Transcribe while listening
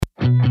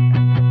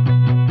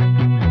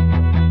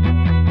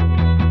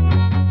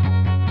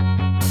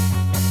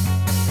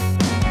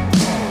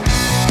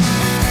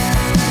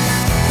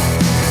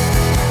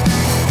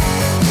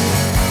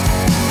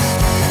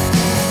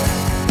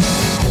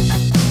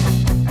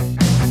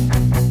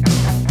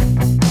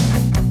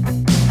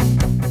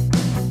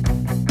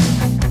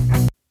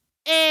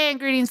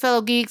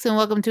fellow geeks, and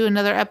welcome to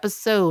another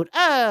episode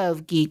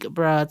of Geek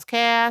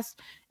Broadscast,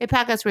 a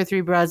podcast where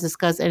three broads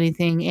discuss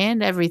anything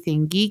and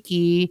everything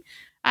geeky.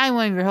 I'm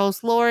one of your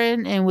hosts,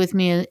 Lauren, and with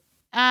me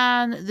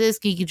on this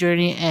geeky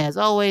journey, as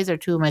always, are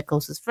two of my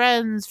closest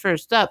friends.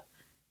 First up,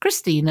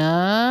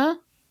 Christina.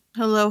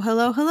 Hello,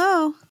 hello,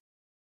 hello.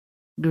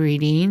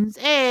 Greetings.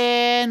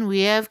 And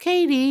we have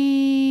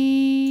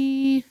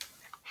Katie.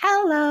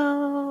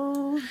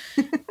 Hello.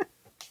 All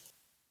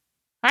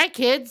right,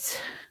 kids.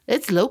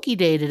 It's Loki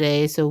Day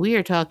today, so we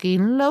are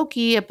talking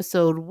Loki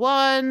episode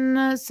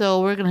 1.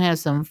 So we're going to have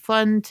some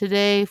fun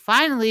today.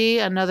 Finally,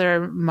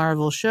 another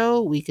Marvel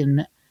show we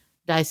can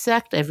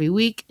dissect every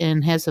week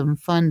and have some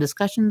fun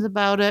discussions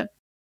about it.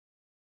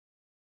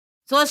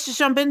 So let's just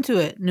jump into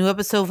it. New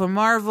episode from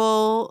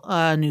Marvel,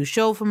 new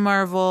show from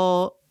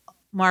Marvel.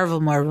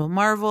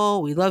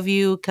 Marvel. We love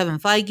you. Kevin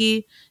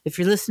Feige, if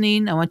you're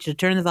listening, I want you to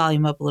turn the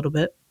volume up a little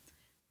bit.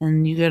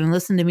 And you're going to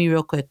listen to me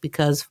real quick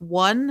because,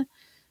 one,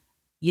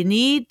 you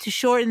need to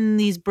shorten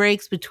these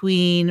breaks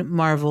between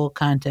Marvel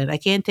content. I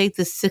can't take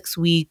this 6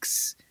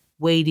 weeks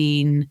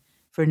waiting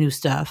for new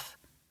stuff.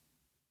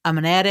 I'm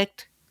an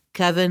addict.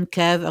 Kev, I'm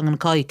going to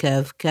call you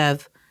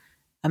Kev.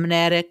 I'm an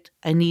addict.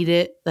 I need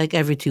it like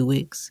every 2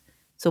 weeks.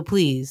 So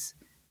please,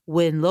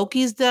 when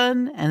Loki's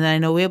done, and I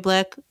know we have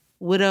Black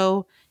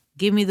Widow,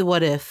 give me the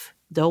what if.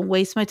 Don't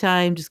waste my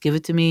time. Just give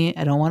it to me.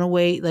 I don't want to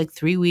wait like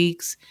 3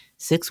 weeks,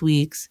 6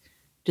 weeks.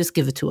 Just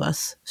give it to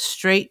us.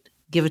 Straight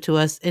give it to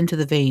us into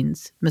the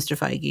veins, Mr.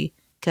 Feige.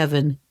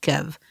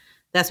 Kev.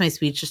 That's my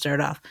speech to start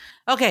off.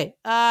 Okay,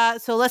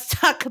 so let's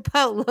talk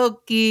about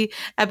Loki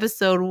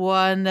episode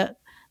 1,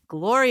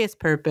 Glorious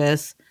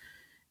Purpose.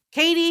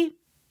 Katie,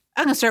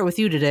 I'm going to start with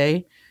you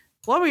today.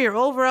 What were your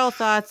overall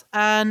thoughts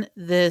on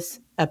this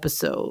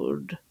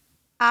episode?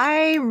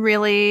 I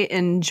really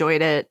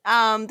enjoyed it.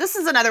 This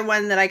is another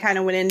one that I kind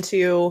of went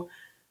into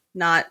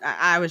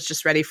I was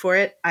just ready for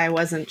it. I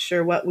wasn't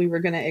sure what we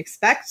were going to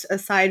expect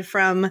aside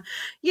from,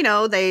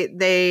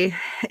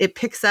 it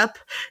picks up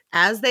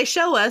as they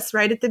show us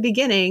right at the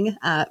beginning,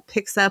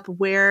 picks up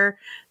where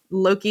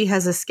Loki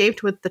has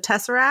escaped with the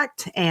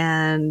Tesseract.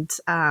 And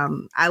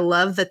I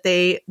love that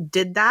they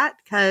did that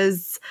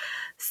because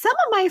some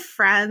of my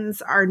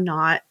friends are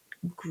not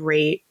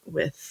great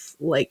with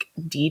like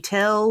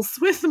details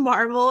with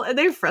Marvel, and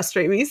they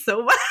frustrate me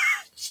so much.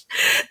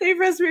 They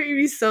frustrate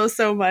me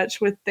so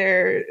much with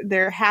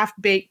their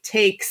half-baked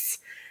takes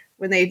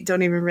when they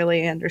don't even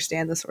really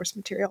understand the source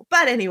material.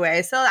 But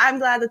anyway, so I'm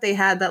glad that they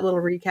had that little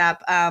recap.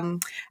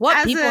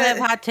 People have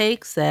hot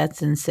takes?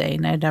 That's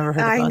insane. I've never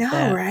heard about that.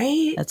 I know,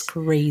 right? That's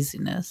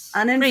craziness.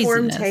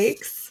 Uninformed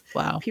takes.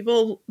 Wow.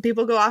 People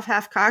go off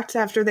half-cocked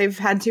after they've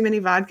had too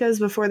many vodkas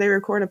before they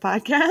record a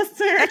podcast.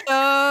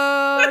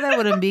 Oh, that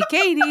wouldn't be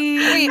Katie.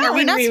 Wait, are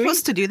we not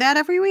supposed to do that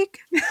every week?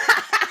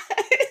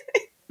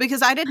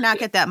 Because I did not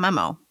get that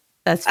memo.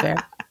 That's fair.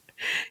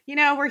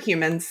 We're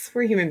humans.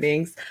 We're human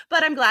beings.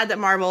 But I'm glad that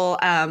Marvel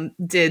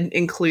did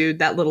include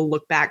that little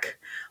look back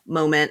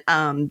moment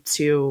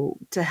to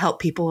help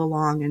people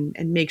along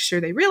and make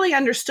sure they really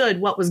understood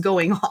what was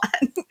going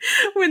on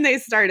when they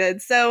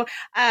started. So,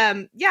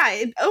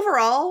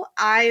 overall,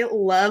 I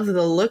love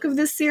the look of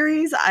this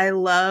series. I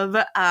love...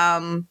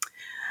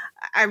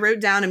 I wrote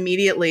down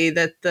immediately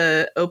that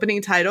the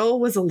opening title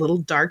was a little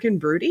dark and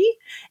broody.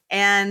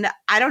 And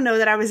I don't know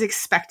that I was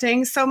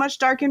expecting so much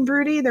dark and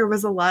broody. There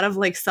was a lot of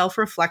like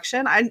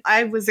self-reflection.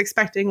 I was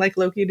expecting like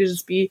Loki to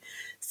just be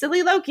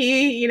silly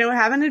Loki,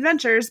 having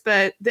adventures.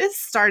 But this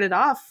started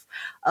off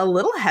a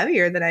little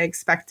heavier than I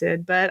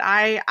expected. But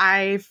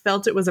I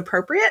felt it was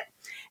appropriate.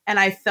 And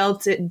I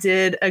felt it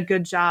did a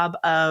good job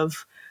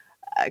of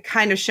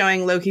kind of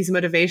showing Loki's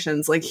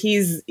motivations. Like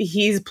he's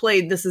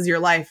played This Is Your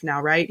Life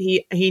now, right?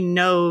 He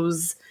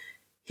knows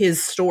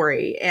his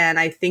story. And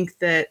I think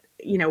that,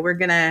 we're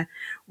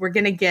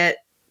gonna get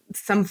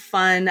some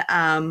fun,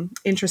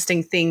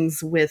 interesting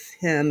things with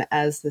him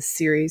as the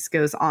series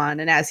goes on.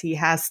 And as he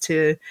has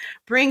to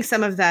bring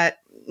some of that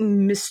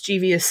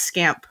mischievous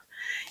scamp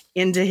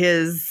into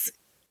his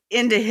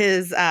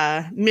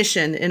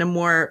mission in a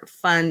more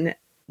fun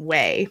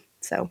way.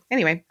 So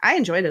anyway, I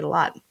enjoyed it a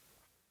lot.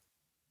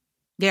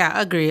 Yeah,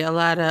 I agree. A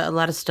lot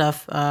of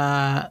stuff.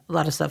 I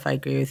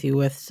agree with you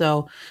with.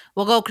 So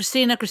we'll go,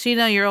 Christina.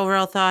 Christina, your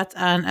overall thoughts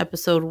on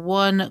episode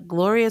 1,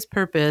 Glorious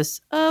Purpose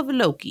of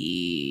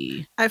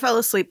Loki. I fell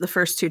asleep the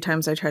first 2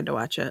 times I tried to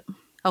watch it.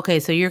 Okay,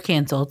 so you're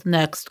canceled.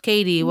 Next,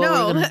 Katie, what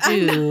are we gonna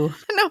do?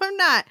 No, I'm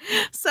not.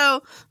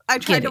 So I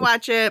tried to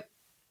watch it.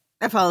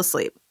 I fell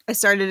asleep. I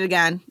started it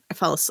again. I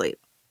fell asleep.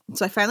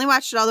 So I finally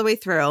watched it all the way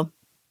through.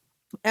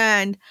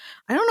 And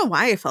I don't know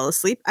why I fell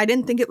asleep. I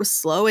didn't think it was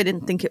slow. I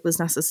didn't think it was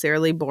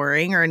necessarily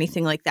boring or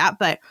anything like that.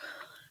 But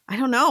I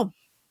don't know.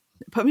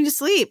 It put me to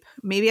sleep.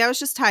 Maybe I was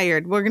just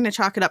tired. We're going to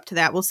chalk it up to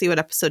that. We'll see what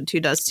episode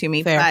 2 does to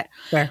me. Fair.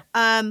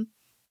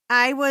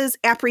 I was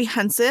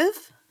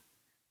apprehensive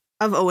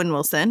of Owen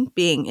Wilson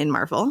being in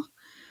Marvel.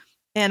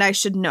 And I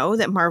should know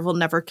that Marvel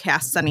never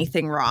casts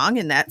anything wrong.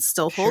 And that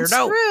still holds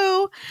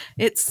true.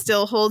 It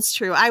still holds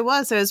true. I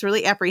was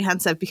really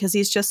apprehensive because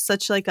he's just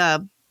such like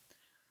a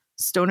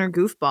stoner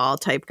goofball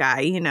type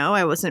guy. You know,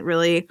 I wasn't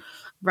really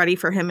ready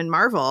for him in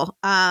Marvel.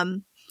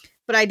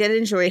 But I did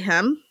enjoy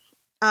him.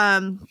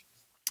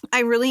 I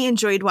really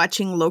enjoyed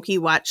watching Loki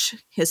watch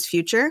his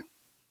future,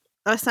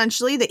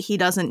 essentially, that he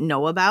doesn't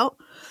know about,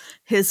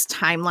 his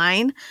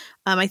timeline.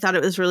 I thought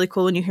it was really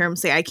cool when you hear him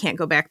say, I can't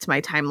go back to my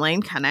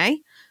timeline, can I?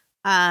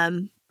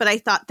 But I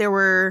thought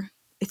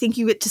I think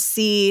you get to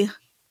see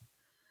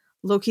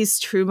Loki's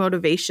true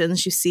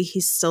motivations. You see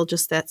he's still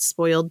just that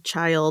spoiled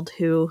child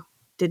who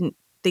didn't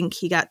think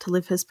he got to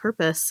live his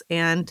purpose,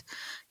 and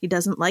he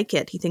doesn't like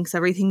it. He thinks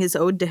everything is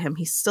owed to him.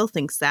 He still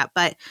thinks that.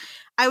 But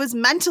I was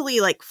mentally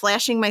like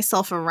flashing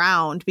myself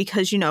around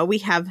because, you know, we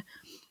have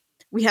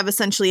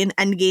essentially an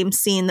endgame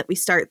scene that we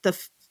start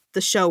the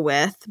show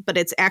with, but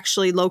it's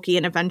actually Loki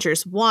in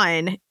Avengers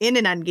 1 in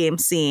an endgame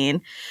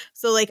scene.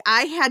 So like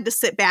I had to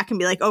sit back and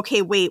be like,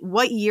 okay, wait,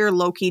 what year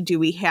Loki do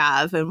we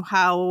have and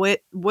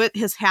what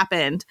has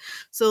happened?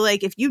 So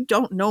like if you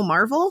don't know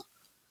Marvel,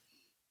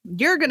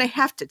 you're going to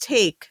have to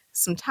take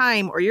some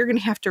time, or you're going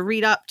to have to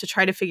read up to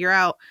try to figure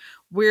out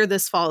where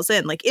this falls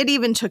in. Like it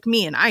even took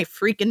me, and I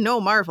freaking know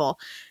Marvel,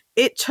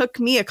 it took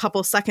me a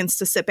couple seconds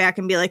to sit back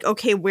and be like,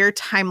 okay, where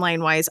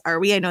timeline wise are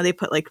we? I know they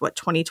put like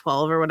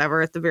 2012 or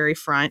whatever at the very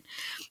front.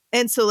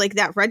 And so like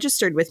that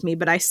registered with me,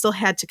 but I still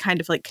had to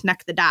kind of like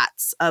connect the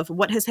dots of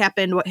what has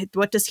happened.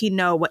 What does he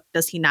know? What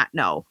does he not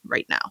know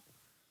right now?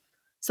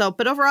 So,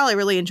 but overall, I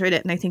really enjoyed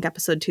it. And I think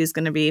episode 2 is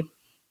going to be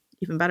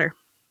even better.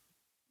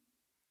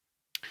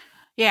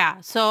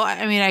 Yeah. So,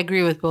 I mean, I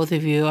agree with both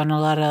of you on a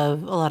lot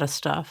of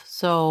stuff.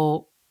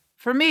 So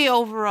for me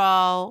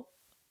overall,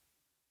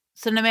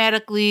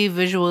 cinematically,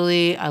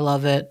 visually, I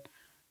love it.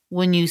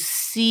 When you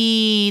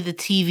see the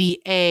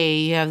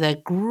TVA, you have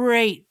that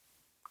great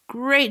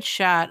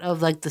shot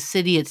of like the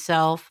city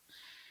itself.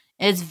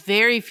 It's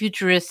very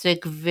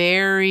futuristic,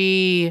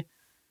 very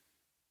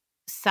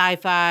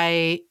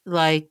sci-fi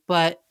like,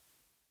 but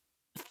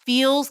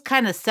feels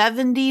kind of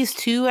 70s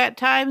too at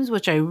times,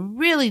 which I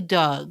really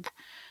dug.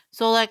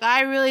 So like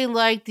I really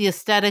like the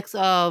aesthetics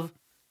of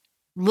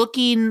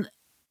looking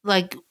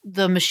like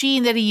the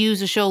machine that he used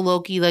to show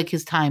Loki, like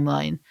his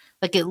timeline.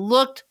 Like it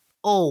looked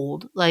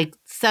old, like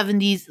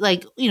 70s,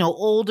 like, you know,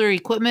 older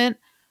equipment,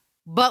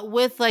 but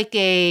with like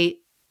a,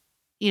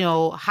 you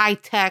know,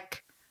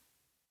 high-tech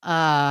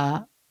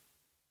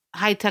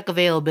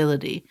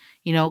availability.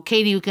 You know,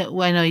 Katie,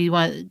 I know you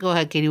want, go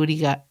ahead, Katie, what do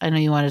you got? I know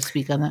you want to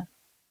speak on that.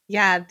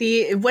 Yeah,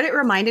 what it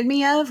reminded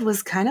me of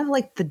was kind of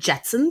like the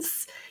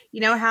Jetsons. You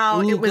know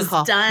how it was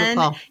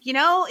done, you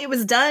know, it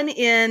was done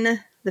in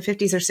the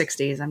 50s or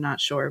 60s, I'm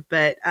not sure,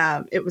 but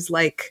it was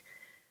like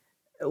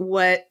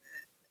what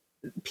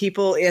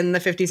people in the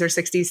 50s or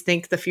 60s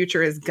think the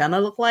future is gonna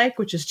look like,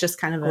 which is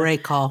just kind of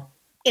great call.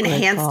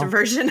 Enhanced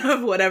version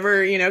of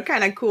whatever, you know,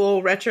 kind of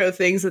cool retro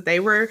things that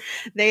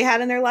they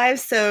had in their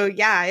lives. So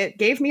yeah, it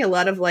gave me a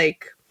lot of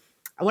like,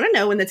 I want to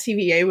know when the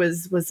TVA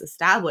was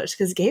established,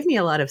 because it gave me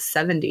a lot of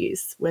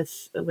 70s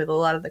with a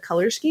lot of the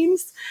color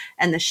schemes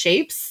and the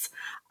shapes.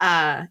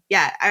 I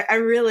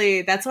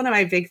really, that's one of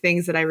my big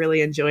things that I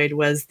really enjoyed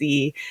was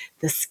the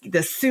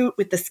suit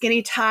with the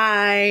skinny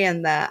tie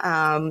and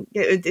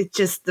it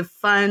just the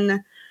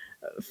fun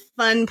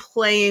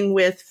playing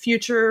with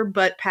future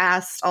but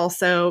past,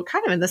 also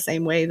kind of in the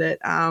same way that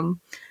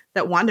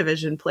that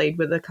WandaVision played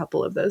with a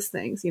couple of those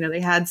things. You know,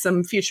 they had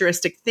some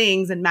futuristic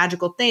things and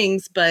magical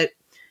things, but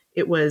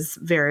it was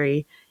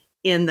very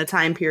in the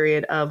time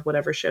period of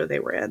whatever show they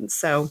were in.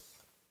 So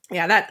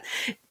yeah, that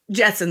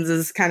Jetsons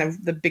is kind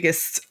of the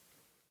biggest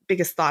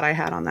thought I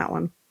had on that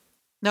one.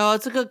 No,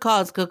 it's a good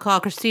call.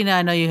 Christina,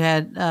 I know you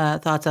had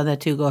thoughts on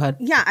that too. Go ahead.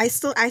 Yeah, I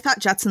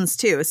thought Jetsons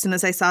too. As soon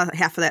as I saw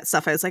half of that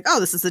stuff, I was like, oh,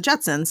 this is the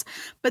Jetsons.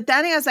 But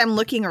then as I'm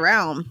looking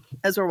around,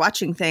 as we're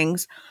watching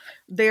things,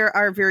 there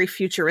are very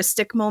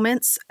futuristic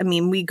moments. I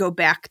mean, we go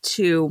back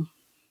to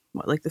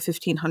like the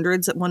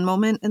 1500s at one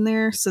moment in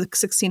there, so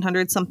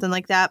 1600s, something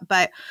like that.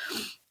 But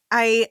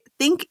I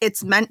think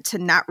it's meant to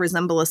not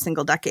resemble a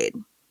single decade.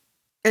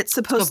 It's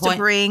supposed to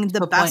bring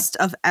the best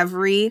of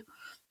every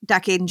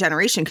decade and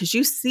generation, because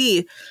you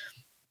see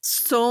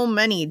so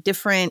many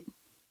different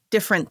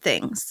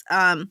things.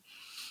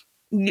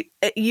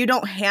 You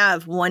don't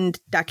have one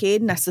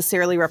decade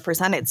necessarily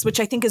represented, which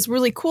I think is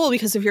really cool,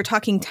 because if you're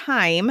talking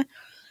time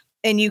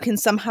and you can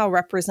somehow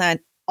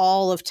represent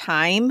all of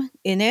time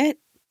in it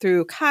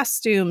through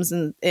costumes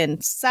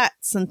and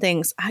sets and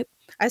things,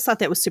 I thought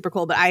that was super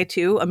cool. But I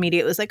too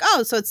immediately was like,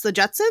 oh, so it's the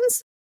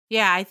Jetsons?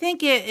 Yeah, I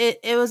think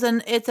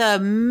it's a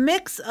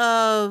mix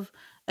of,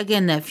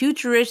 again, that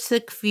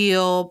futuristic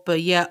feel,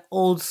 but yet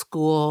old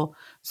school.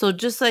 So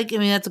just like, I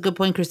mean, that's a good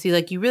point, Christy.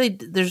 Like, you really,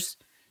 there's,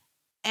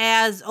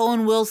 as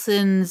Owen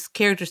Wilson's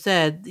character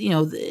said, you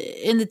know,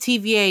 in the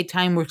TVA,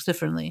 time works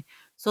differently.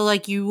 So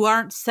like, you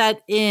aren't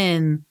set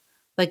in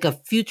like a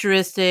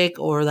futuristic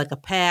or like a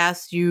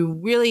past. You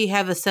really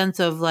have a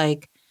sense of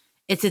like,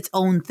 it's its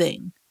own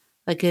thing.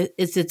 Like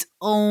it's its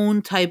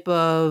own type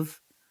of,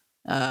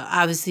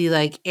 obviously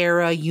like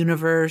era,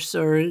 universe,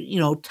 or, you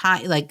know,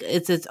 time, like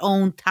it's its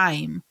own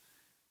time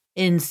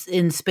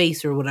in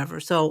space or whatever.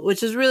 So,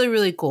 which is really,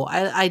 really cool.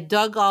 I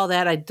dug all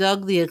that. I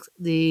dug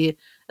the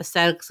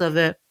aesthetics of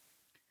it.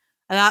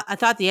 I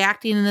thought the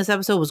acting in this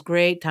episode was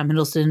great. Tom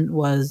Hiddleston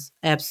was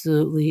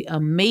absolutely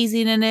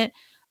amazing in it.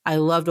 I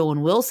loved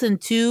Owen Wilson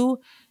too.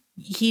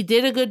 He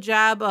did a good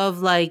job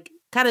of like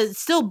kind of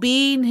still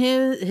being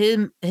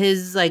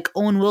his like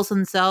Owen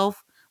Wilson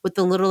self with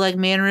the little like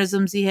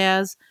mannerisms he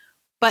has,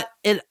 but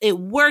it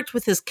worked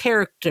with his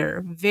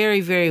character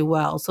very, very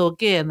well. So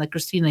again, like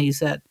Christina, you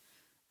said,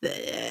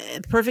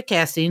 perfect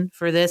casting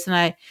for this,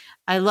 and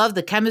I love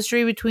the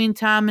chemistry between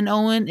Tom and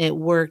Owen. It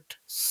worked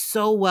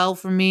so well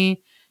for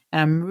me. And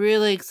I'm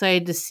really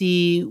excited to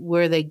see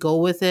where they go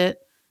with it,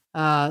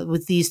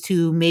 with these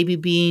two maybe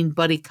being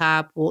buddy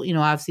cop. Well,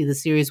 obviously the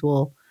series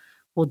will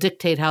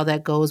dictate how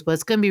that goes, but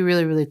it's going to be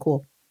really, really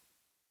cool.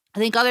 I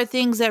think other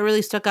things that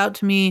really stuck out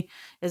to me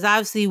is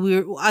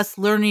obviously us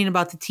learning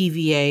about the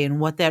TVA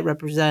and what that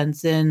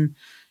represents, and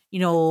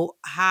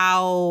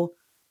how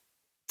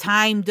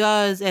time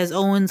does, as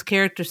Owen's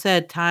character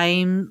said,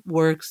 time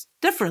works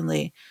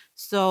differently.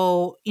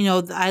 So,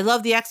 I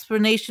love the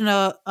explanation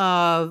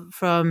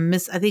from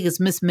I think it's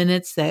Miss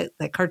Minutes, that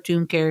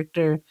cartoon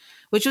character,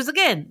 which was,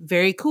 again,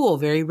 very cool,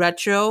 very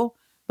retro,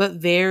 but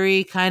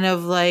very kind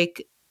of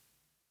like,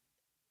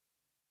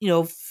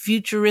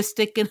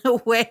 futuristic in a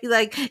way.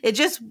 Like it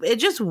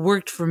just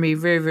worked for me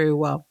very, very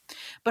well.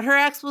 But her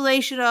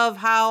explanation of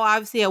how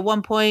obviously at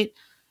one point,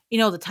 the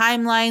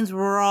timelines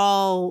were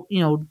all,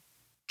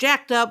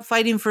 jacked up,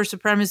 fighting for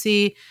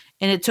supremacy,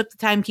 and it took the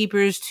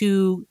timekeepers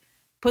to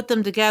put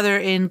them together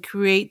and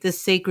create this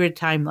sacred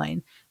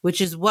timeline, which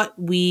is what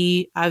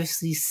we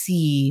obviously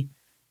see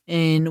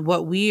in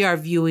what we are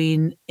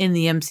viewing in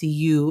the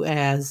MCU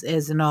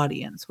as an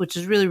audience, which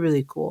is really,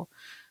 really cool.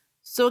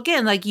 So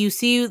again, like you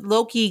see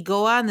Loki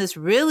go on this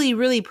really,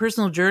 really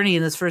personal journey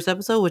in this first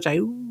episode, which I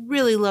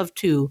really love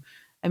too.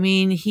 I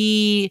mean,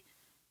 he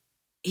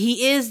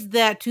is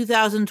that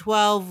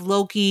 2012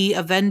 Loki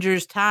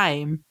Avengers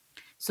time.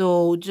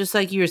 So just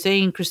like you were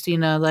saying,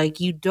 Christina, like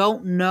you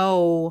don't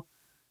know,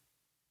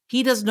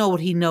 he doesn't know what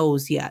he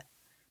knows yet,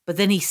 but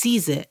then he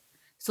sees it.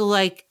 So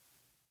like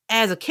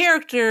as a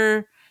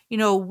character,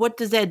 what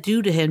does that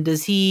do to him?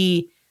 Does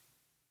he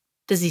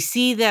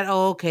see that,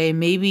 oh, okay,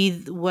 maybe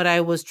what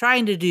I was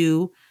trying to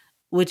do,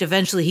 which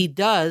eventually he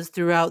does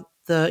throughout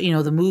the,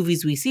 the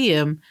movies we see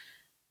him,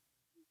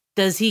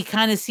 does he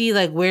kind of see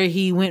like where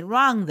he went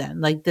wrong then?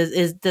 Like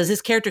does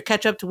his character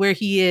catch up to where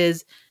he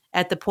is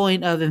at the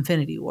point of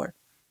Infinity War?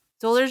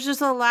 So there's just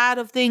a lot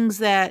of things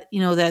that,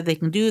 that they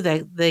can do,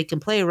 that they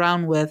can play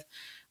around with,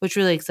 which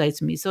really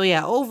excites me. So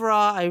yeah,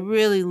 overall, I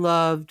really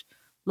love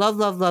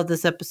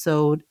this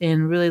episode,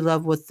 and really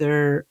love what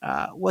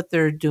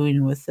they're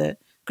doing with it.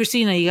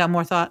 Christina, you got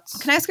more thoughts?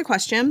 Can I ask a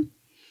question?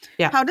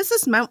 Yeah. How does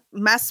this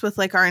mess with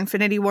like our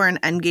Infinity War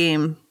and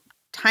Endgame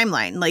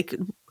timeline? Like,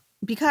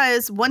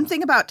 because one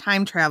thing about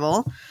time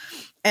travel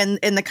and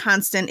the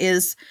constant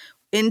is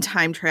in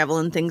time travel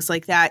and things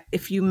like that,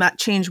 if you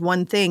change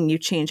one thing, you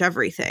change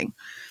everything.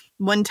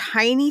 One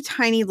tiny,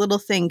 tiny little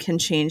thing can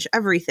change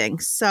everything.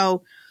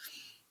 So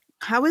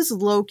how is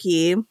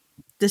Loki,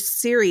 this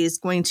series,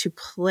 going to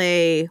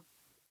play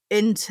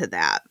into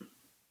that?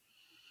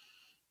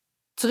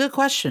 It's a good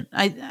question.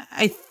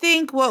 I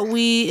think what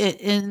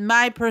in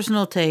my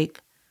personal take,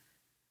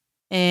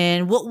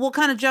 and we'll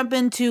kind of jump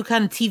into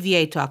kind of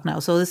TVA talk now.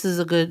 So this is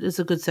a good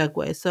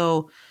segue.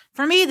 So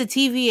for me, the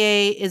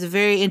TVA is a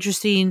very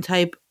interesting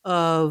type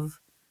of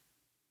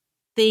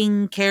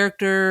thing,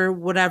 character,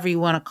 whatever you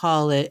want to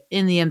call it,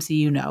 in the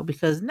MCU now,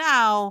 because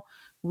now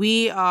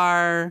we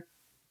are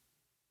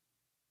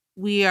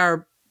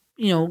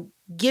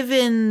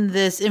given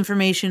this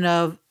information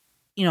of,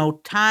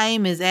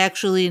 time is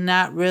actually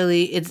not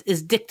really,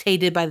 it's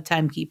dictated by the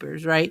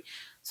timekeepers, right?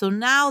 So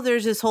now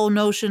there's this whole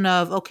notion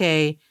of,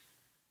 okay,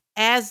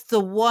 as the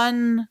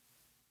one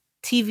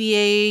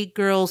TVA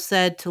girl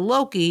said to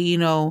Loki,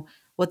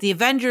 what the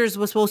Avengers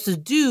was supposed to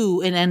do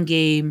in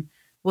Endgame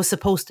was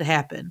supposed to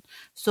happen.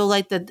 So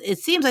like it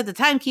seems like the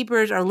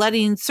timekeepers are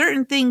letting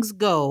certain things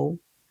go,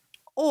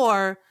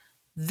 or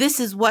this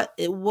is what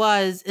it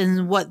was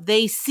and what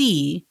they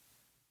see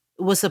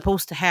was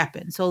supposed to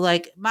happen. So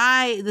like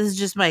this is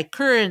just my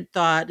current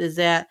thought, is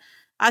that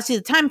obviously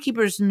the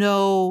timekeepers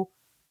know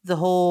the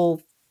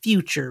whole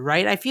future,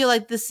 right? I feel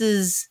like this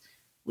is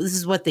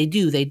what they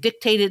do. They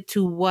dictate it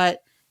to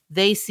what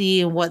they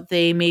see and what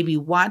they maybe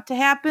want to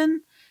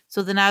happen.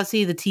 So then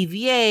obviously the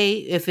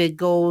TVA, if it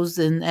goes,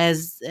 and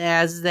as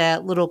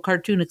that little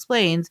cartoon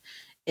explains,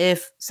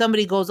 if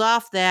somebody goes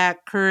off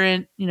that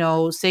current,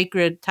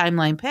 sacred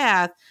timeline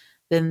path,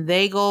 then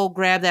they go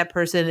grab that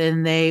person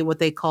and they, what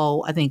they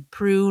call, I think,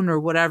 prune or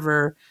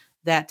whatever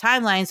that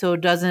timeline, so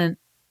it doesn't,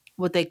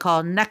 what they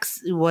call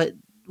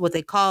what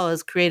they call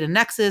is create a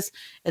nexus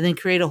and then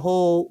create a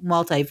whole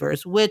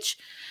multiverse, which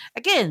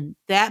again,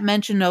 that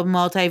mention of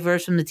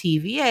multiverse from the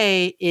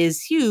TVA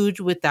is huge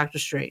with Doctor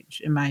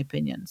Strange, in my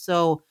opinion.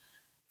 So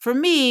for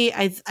me,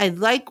 I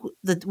like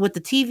what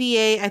the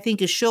TVA I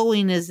think is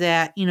showing is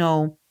that,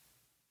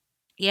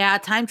 Yeah,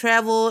 time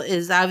travel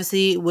is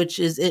obviously, which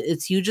is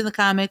it's huge in the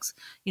comics.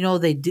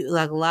 They do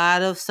like a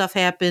lot of stuff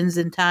happens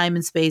in time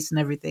and space and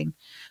everything.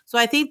 So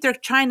I think they're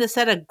trying to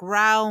set a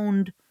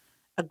ground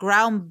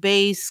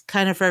base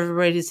kind of for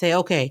everybody to say,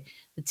 okay,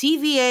 the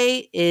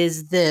TVA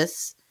is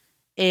this,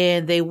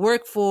 and they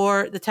work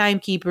for the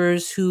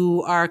timekeepers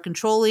who are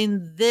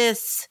controlling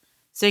this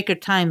sacred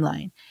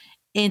timeline.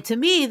 And to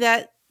me,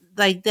 that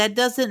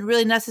doesn't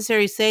really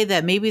necessarily say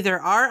that maybe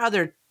there are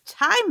other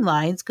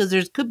timelines, because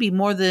there could be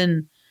more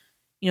than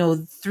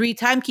 3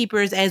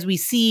 timekeepers as we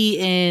see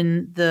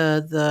in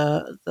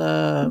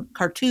the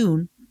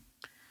cartoon.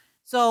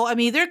 So I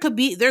mean, there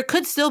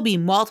could still be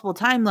multiple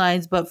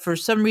timelines, but for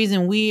some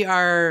reason we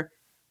are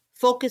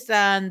focused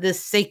on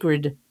this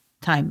sacred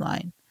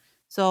timeline.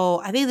 So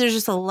I think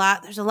there's a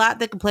lot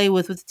that can play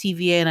with the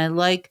TVA, and I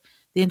like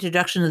the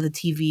introduction of the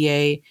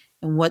TVA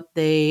and what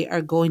they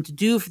are going to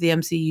do for the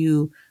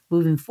MCU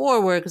moving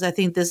forward, because I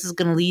think this is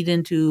going to lead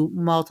into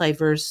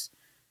multiverse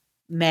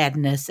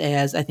madness,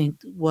 as I think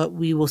what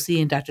we will see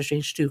in Doctor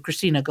Strange 2.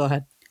 Christina, go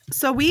ahead.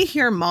 So we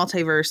hear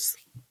multiverse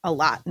a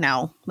lot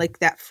now. Like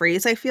that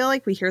phrase, I feel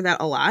like we hear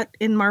that a lot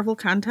in Marvel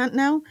content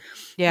now.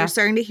 Yeah. We're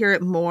starting to hear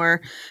it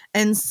more.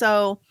 And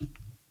so,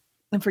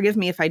 and forgive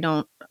me if I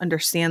don't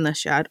understand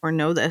this yet or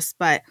know this,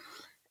 but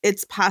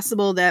it's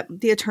possible that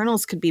the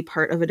Eternals could be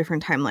part of a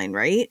different timeline,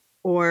 right?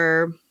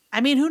 Or... I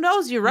mean, who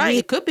knows? You're right.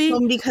 It could be.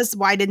 Because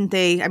why didn't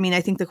they? I mean,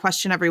 I think the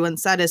question everyone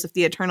said is, if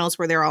the Eternals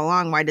were there all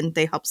along, why didn't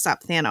they help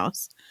stop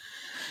Thanos?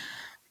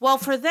 Well,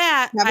 for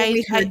that,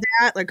 we heard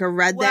that, like, or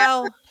read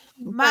that.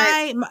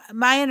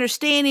 My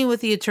understanding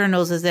with the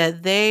Eternals is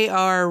that they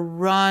are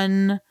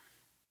run.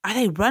 Are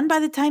they run by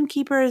the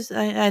timekeepers?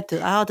 I'll have to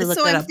look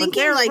that up. But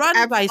they're like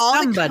run by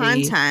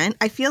somebody.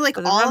 I feel like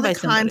all the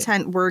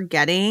content we're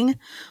getting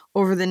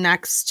over the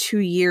next 2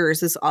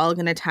 years is all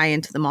going to tie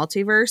into the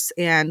multiverse,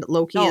 and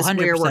Loki is 100%.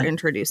 Where we're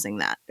introducing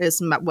that, is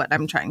what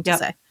I'm trying to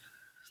say.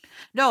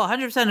 No,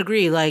 100%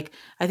 agree. Like,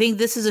 I think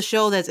this is a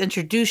show that's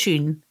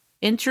introducing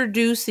the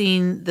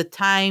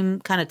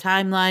timeline,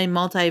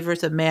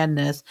 multiverse of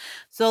madness.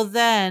 So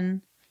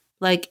then,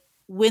 like,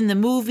 when the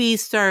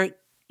movies start,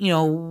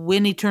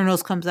 when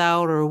Eternals comes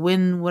out or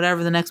when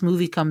whatever the next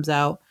movie comes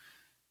out,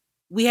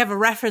 we have a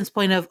reference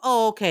point of,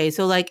 oh, okay.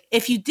 So like,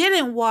 if you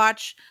didn't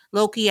watch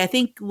Loki, I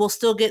think we'll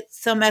still get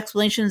some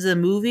explanations in the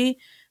movie.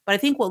 But I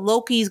think what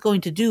Loki is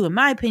going to do, in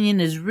my opinion,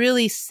 is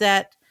really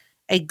set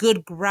a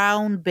good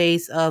ground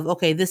base of,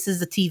 okay, this is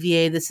the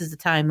TVA, this is the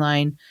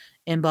timeline,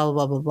 and blah, blah,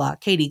 blah, blah, blah.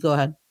 Katie, go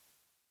ahead.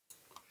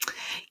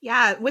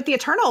 Yeah, with the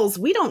Eternals,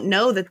 we don't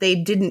know that they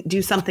didn't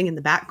do something in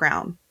the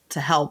background to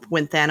help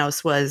when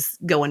Thanos was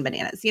going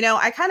bananas. The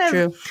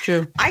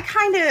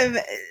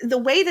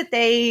way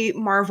that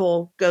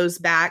Marvel goes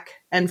back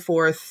and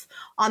forth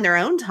on their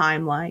own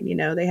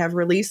timeline, they have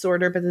release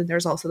order, but then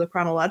there's also the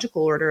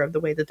chronological order of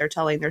the way that they're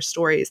telling their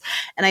stories.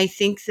 And I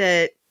think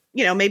that,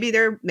 maybe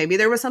there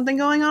was something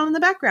going on in the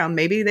background.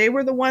 Maybe they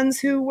were the ones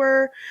who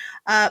were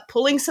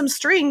pulling some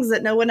strings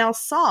that no one else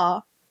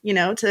saw,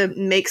 to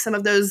make some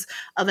of those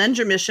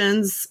Avenger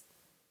missions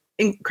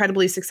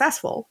incredibly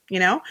successful,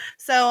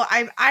 so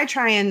I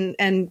try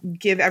and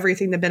give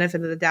everything the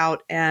benefit of the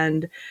doubt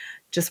and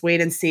just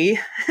wait and see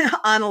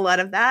on a lot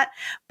of that.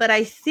 But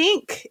I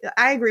think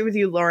I agree with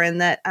you, Lauren,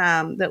 that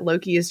that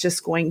Loki is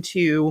just going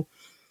to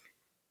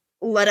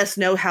let us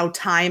know how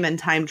time and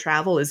time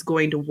travel is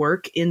going to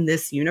work in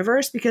this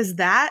universe, because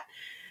that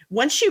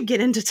once you get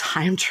into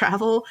time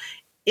travel,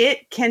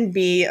 it can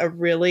be a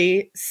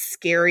really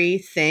scary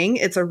thing.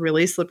 It's a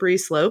really slippery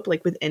slope,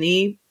 like with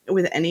any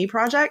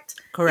project.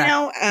 Correct.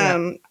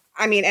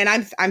 I mean, and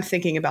I'm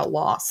thinking about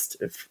Lost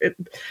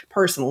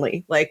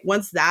personally. Like,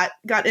 once that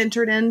got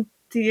entered into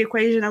the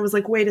equation, I was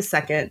like, wait a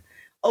second.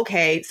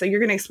 Okay, so you're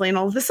going to explain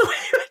all of this away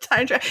with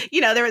time travel?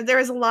 There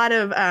is a lot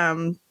of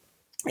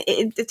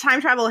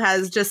time travel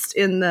has just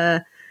in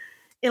a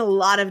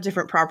lot of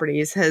different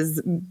properties has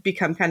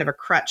become kind of a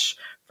crutch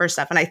for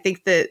stuff, and I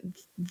think that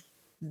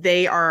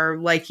they are,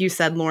 like you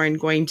said, Lauren,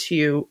 going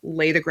to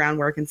lay the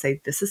groundwork and say,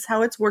 this is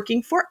how it's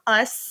working for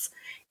us.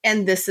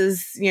 And this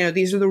is,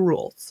 these are the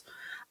rules,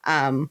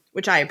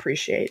 which I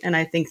appreciate. And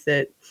I think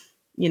that,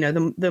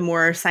 the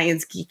more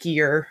science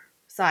geekier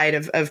side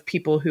of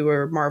people who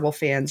are Marvel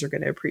fans are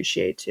going to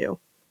appreciate too.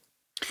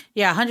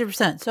 Yeah,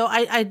 100%. So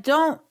I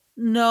don't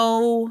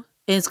know.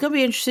 And it's going to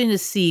be interesting to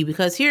see,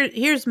 because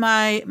here's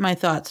my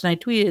thoughts. And I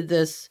tweeted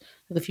this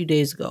a few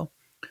days ago.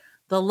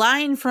 The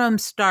line from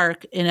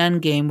Stark in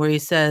Endgame where he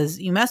says,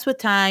 you mess with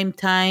time,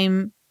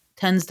 time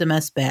tends to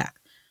mess back.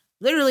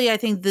 Literally, I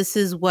think this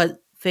is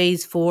what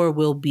Phase 4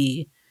 will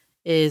be,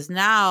 is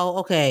now,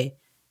 okay,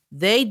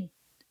 they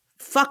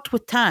fucked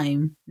with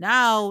time.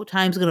 Now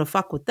time's going to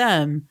fuck with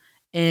them.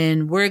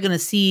 And we're going to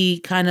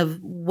see kind of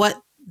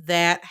what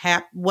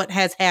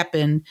has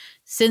happened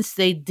since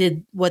they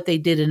did what they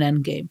did in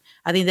Endgame.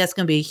 I think that's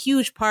going to be a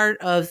huge part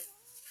of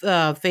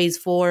Phase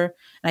 4.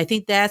 And I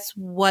think that's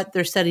what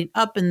they're setting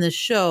up in this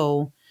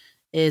show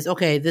is,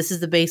 okay, this is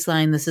the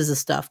baseline. This is the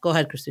stuff. Go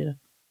ahead, Christina.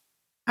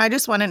 I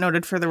just want it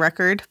noted for the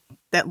record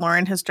that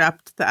Lauren has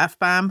dropped the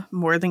F-bomb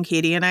more than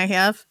Katie and I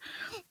have.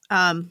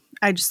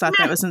 I just thought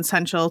that was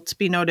essential to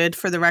be noted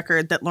for the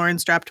record that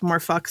Lauren's dropped more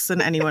fucks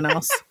than anyone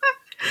else.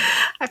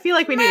 I feel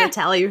like we need a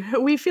tally.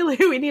 We feel like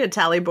we need a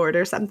tally board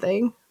or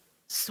something.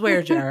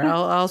 Swear jar.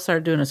 I'll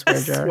start doing a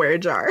swear jar. Swear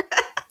jar.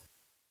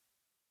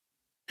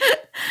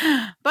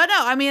 But no,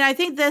 I mean, I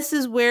think this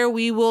is where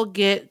we will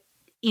get,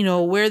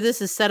 where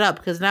this is set up.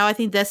 Because now I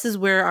think this is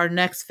where our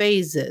next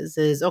phase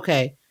is,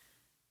 okay,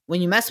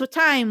 when you mess with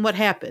time, what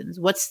happens?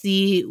 What's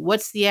the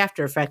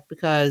after effect?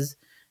 Because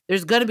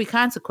there's going to be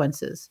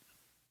consequences.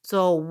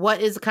 So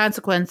what is the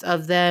consequence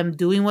of them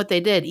doing what they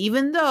did?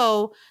 Even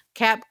though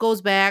Cap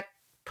goes back,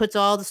 puts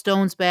all the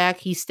stones back,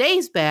 he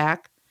stays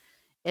back.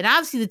 And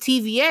obviously the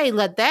TVA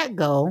let that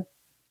go.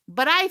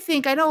 But I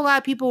know a lot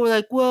of people were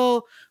like,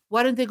 well,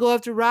 why didn't they go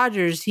after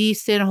Rogers? He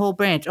stayed in a whole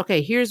branch.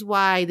 Okay, here's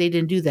why they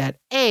didn't do that.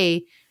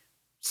 A,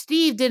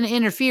 Steve didn't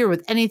interfere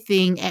with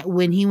anything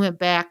when he went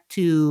back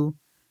to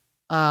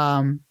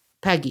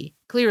Peggy,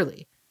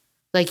 clearly.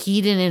 Like,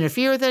 he didn't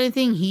interfere with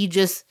anything. He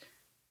just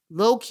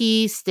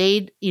low-key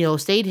stayed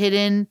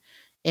hidden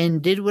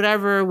and did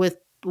whatever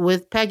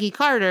with Peggy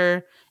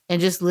Carter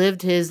and just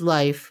lived his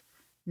life,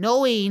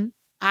 knowing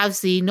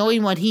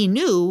what he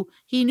knew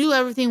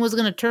everything was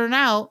going to turn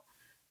out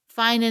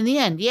fine in the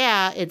end.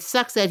 Yeah, it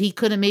sucks that he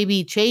couldn't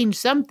maybe change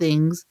some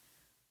things,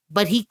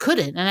 but he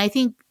couldn't. And I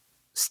think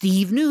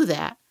Steve knew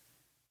that.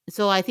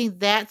 So I think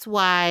that's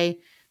why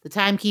the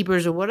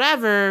timekeepers or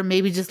whatever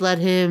maybe just let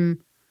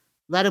him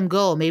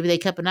go. Maybe they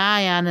kept an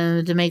eye on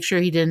him to make sure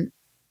he didn't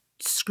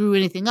screw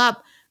anything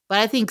up. But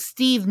I think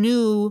Steve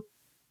knew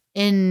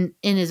in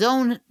his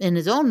own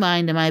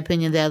mind, in my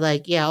opinion, that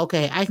like, yeah,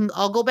 okay,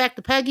 I'll go back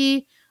to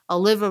Peggy.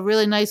 I'll live a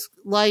really nice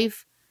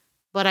life,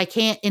 but I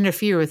can't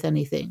interfere with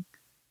anything.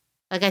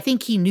 Like, I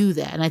think he knew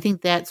that. And I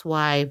think that's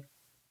why,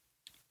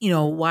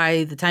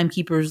 why the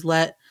timekeepers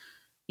let,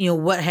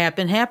 what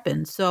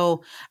happened.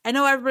 So I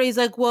know everybody's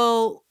like,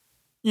 well,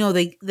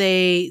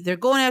 they're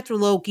going after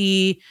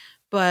Loki,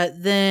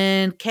 but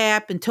then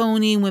Cap and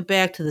Tony went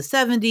back to the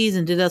 70s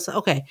and did us.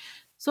 Okay.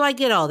 So I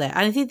get all that.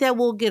 I think that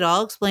will get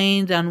all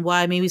explained on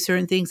why maybe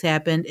certain things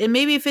happened. And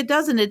maybe if it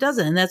doesn't, it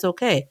doesn't. And that's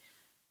okay.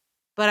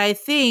 But I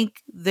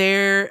think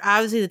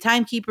obviously the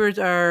timekeepers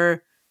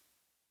are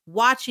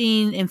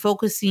watching and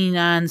focusing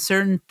on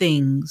certain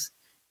things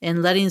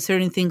and letting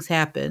certain things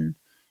happen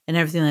and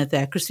everything like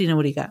that. Christina,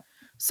 what do you got?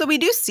 So we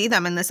do see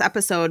them in this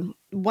episode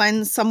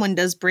when someone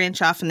does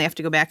branch off and they have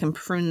to go back and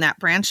prune that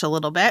branch a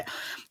little bit,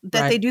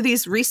 that they do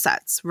these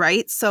resets,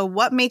 right? So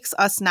what makes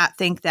us not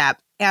think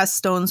that as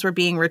stones were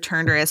being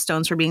returned or as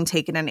stones were being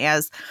taken and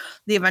as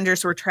the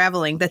Avengers were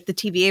traveling, that the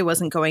TVA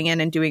wasn't going in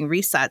and doing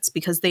resets,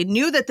 because they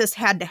knew that this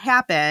had to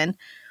happen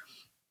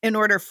in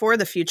order for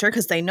the future,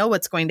 because they know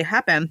what's going to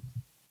happen.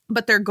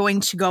 But they're going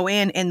to go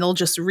in and they'll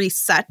just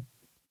reset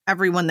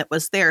everyone that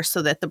was there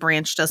so that the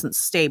branch doesn't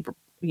stay,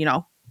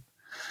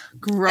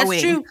 growing.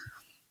 That's true.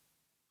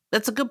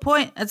 That's a good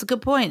point.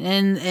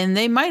 And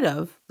they might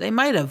have.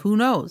 Who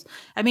knows?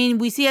 I mean,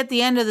 we see at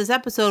the end of this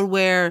episode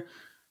where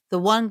the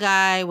one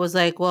guy was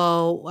like,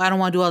 well, I don't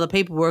want to do all the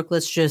paperwork.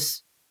 Let's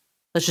just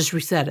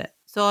reset it.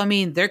 So, I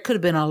mean, there could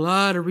have been a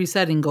lot of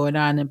resetting going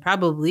on, and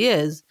probably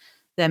is,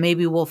 that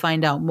maybe we'll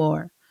find out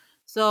more.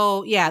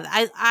 So,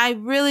 yeah, I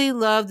really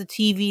love the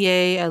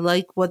TVA. I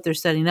like what they're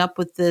setting up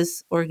with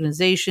this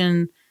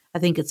organization. I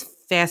think it's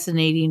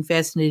fascinating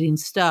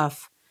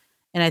stuff.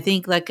 And I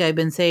think, like I've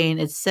been saying,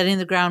 it's setting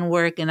the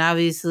groundwork. And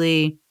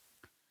obviously,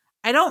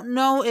 I don't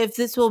know if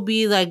this will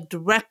be like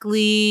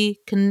directly.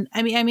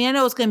 I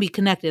know it's going to be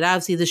connected.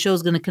 Obviously, the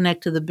show's going to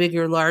connect to the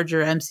bigger,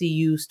 larger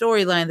MCU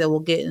storyline that we'll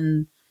get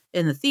in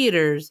the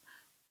theaters.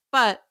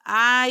 But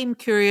I'm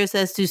curious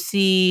as to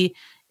see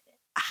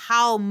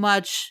how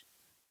much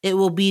it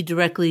will be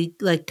directly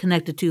like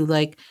connected to.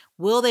 Like,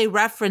 will they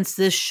reference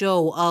this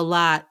show a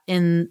lot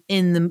in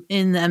the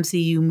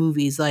MCU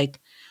movies? Like,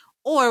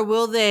 or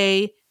will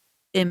they,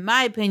 in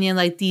my opinion,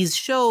 like, these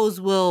shows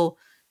will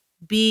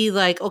be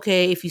like,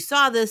 okay, if you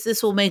saw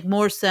this will make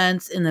more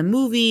sense in the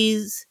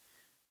movies,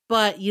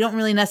 but you don't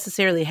really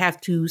necessarily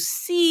have to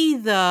see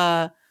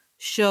the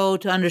show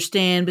to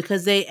understand,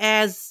 because they,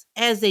 as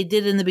they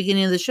did in the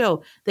beginning of the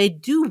show, they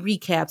do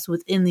recaps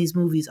within these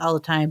movies all the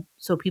time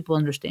so people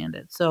understand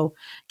it. So,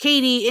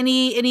 Katie,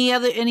 any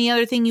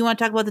other thing you want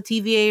to talk about the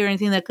TVA or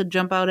anything that could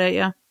jump out at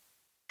you?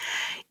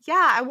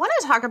 Yeah, I want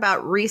to talk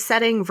about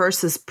resetting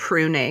versus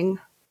pruning.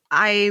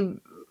 I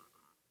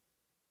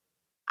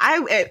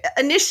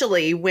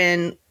initially,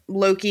 when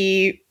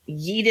Loki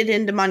yeeted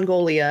into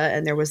Mongolia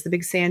and there was the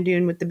big sand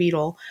dune with the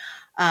beetle,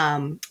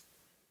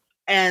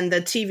 and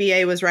the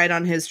TVA was right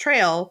on his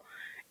trail,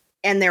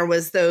 and there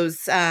was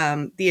those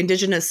the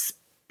indigenous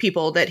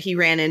people that he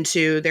ran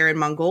into there in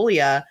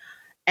Mongolia,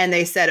 and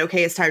they said,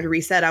 okay, it's time to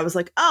reset. I was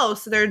like, oh,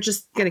 so they're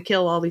just going to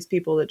kill all these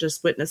people that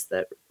just witnessed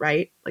that,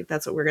 right? Like,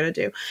 that's what we're going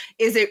to do.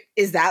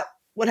 Is that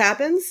what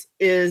happens?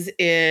 Is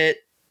it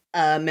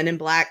Men in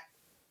Black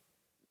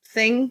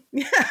thing?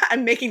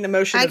 I'm making the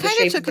motion. I kind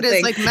of took it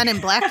as like Men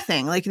in Black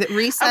thing, like the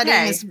resetting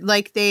is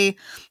like they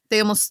they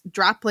almost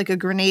drop like a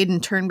grenade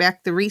and turn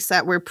back the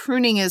reset, where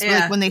pruning is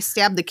like when they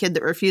stab the kid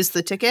that refused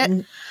the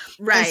ticket.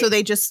 Right. And so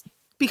they just,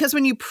 because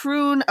when you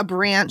prune a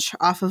branch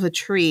off of a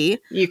tree,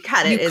 you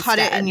cut it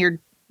and you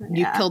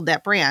killed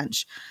that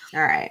branch.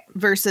 All right.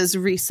 Versus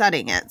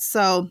resetting it.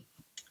 So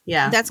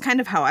yeah, that's kind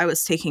of how I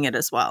was taking it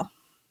as well.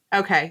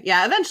 Okay.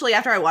 Yeah. Eventually,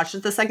 after I watched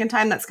it the second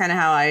time, that's kind of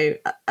how I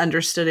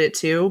understood it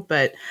too.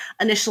 But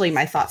initially,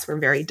 my thoughts were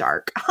very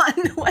dark on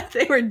what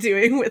they were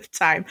doing with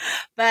time.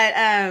 But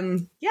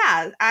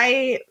yeah,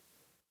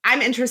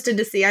 I'm interested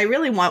to see. I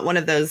really want one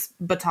of those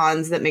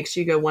batons that makes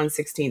you go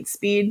 1/16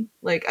 speed.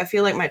 Like, I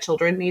feel like my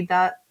children need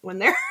that when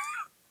they're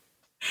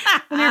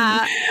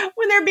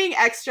when they're being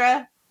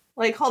extra.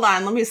 Like, hold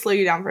on, let me slow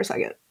you down for a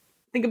second.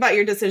 Think about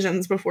your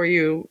decisions before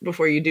you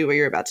do what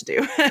you're about to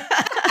do.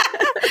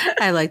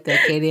 I like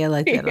that, Katie. I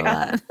like that a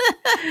lot.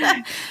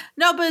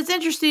 No, but it's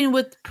interesting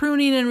with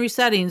pruning and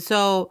resetting.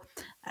 So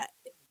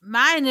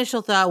my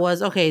initial thought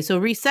was, okay, so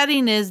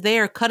resetting is they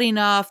are cutting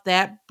off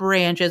that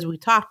branch as we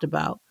talked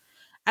about.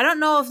 I don't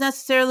know if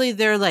necessarily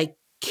they're like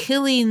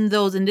killing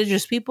those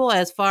indigenous people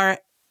as far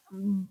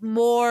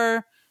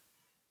more.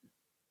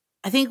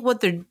 I think what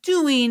they're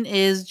doing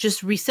is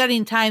just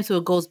resetting time so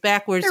it goes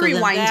backwards. They're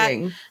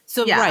rewinding.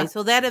 Right.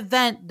 So that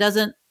event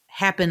doesn't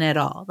happen at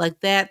all. Like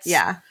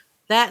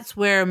that's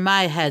where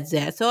my head's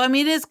at. So I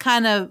mean, it's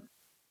kind of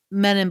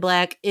Men in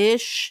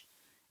Black-ish,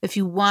 if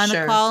you want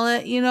to call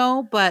it,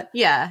 but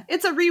yeah,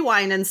 it's a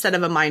rewind instead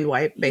of a mind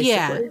wipe,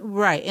 basically. Yeah,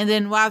 right. And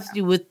then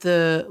obviously with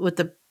the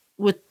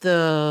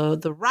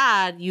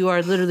rod, you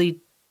are literally,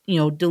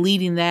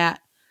 deleting that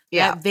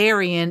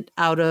variant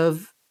out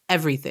of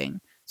everything.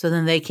 So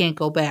then they can't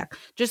go back.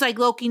 Just like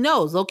Loki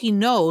knows. Loki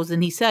knows,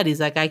 and he's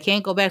like, I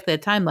can't go back to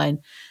that timeline.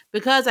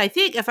 Because I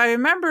think if I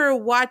remember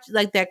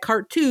like that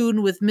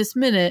cartoon with Miss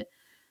Minute,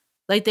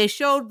 like they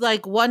showed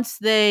like once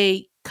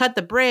they cut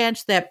the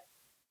branch, that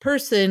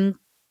person,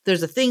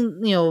 there's a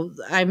thing,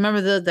 I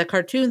remember the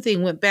cartoon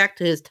thing went back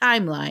to his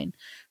timeline.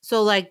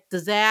 So like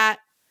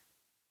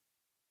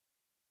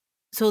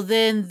so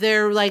then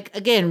they're like,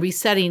 again,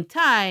 resetting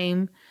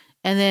time.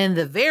 And then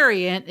the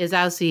variant is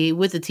obviously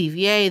with the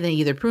TVA, then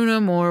either prune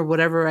them or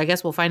whatever. I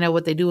guess we'll find out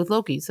what they do with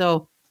Loki.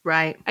 So,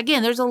 right.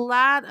 Again, there's a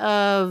lot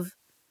of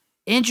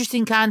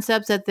interesting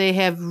concepts that they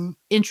have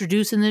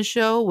introduced in this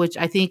show, which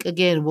I think,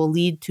 again, will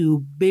lead to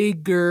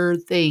bigger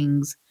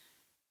things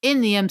in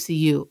the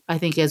MCU, I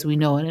think, as we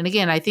know it. And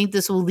again, I think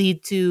this will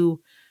lead to,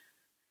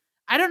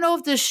 I don't know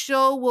if this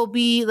show will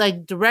be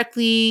like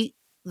directly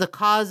the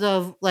cause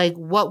of like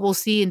what we'll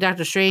see in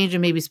Doctor Strange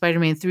and maybe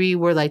Spider-Man 3,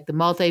 where like the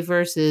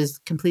multiverse is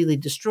completely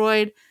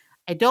destroyed.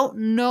 I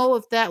don't know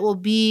if that will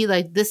be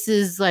like, this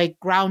is like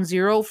ground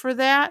zero for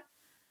that,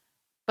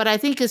 but I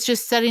think it's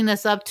just setting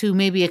us up to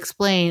maybe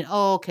explain,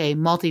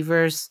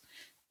 multiverse,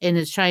 and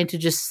it's trying to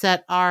just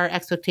set our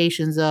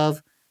expectations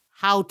of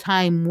how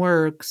time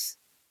works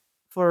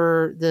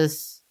for the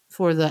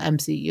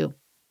MCU.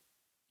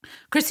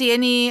 Chrissy,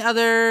 any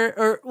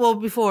other,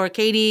 before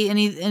Katie,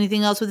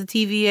 anything else with the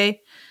TVA?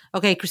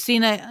 Okay,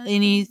 Christina,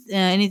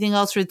 anything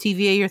else for the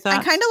TVA? Your thoughts?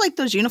 I kind of like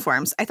those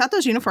uniforms. I thought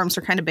those uniforms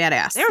were kind of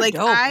badass. They're like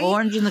dope.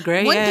 Orange and the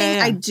gray. One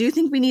thing I do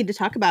think we need to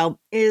talk about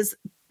is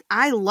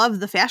I love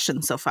the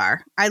fashion so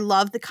far. I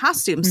love the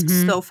costumes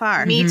so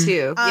far. Me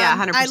too. Yeah,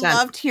 100%. I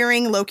loved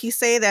hearing Loki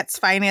say that's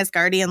fine as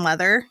Guardian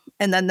leather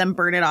and then them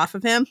burn it off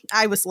of him.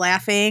 I was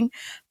laughing.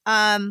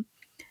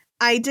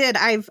 I did.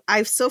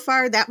 I've so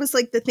far, that was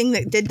like the thing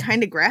that did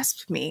kind of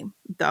grasp me,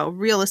 though.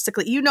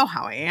 Realistically, you know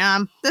how I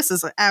am. This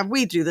is,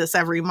 we do this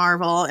every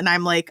Marvel, and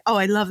I'm like,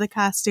 I love the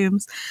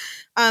costumes.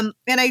 And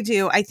I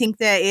do. I think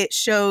that it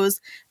shows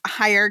a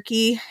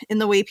hierarchy in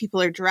the way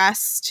people are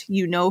dressed.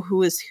 You know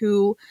who is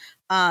who.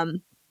 That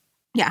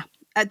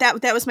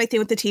was my thing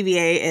with the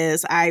TVA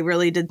is I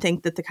really did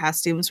think that the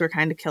costumes were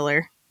kind of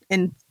killer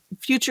and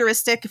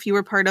futuristic. If you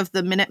were part of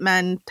the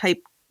Minutemen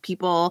type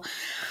people,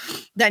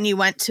 then you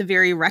went to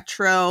very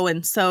retro,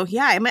 and so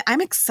I'm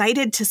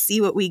excited to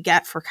see what we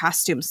get for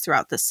costumes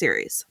throughout this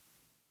series.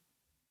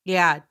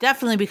 Yeah,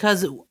 definitely,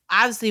 because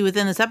obviously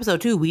within this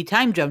episode too, we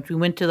time jumped. We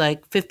went to like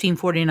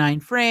 1549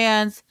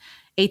 France,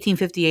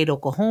 1858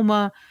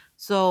 Oklahoma.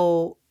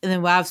 So, and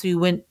then obviously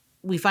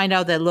we find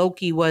out that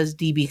Loki was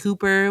DB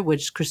Cooper,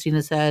 which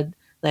Christina said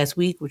last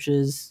week, which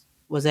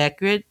was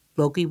accurate.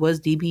 Loki was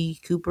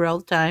DB Cooper all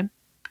the time.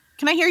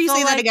 Can I hear you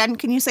say that again?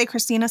 Can you say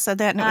Christina said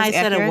that and it was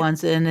accurate? I said it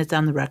once and it's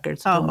on the record.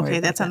 So okay.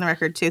 That's on the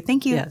record too.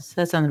 Thank you. Yes,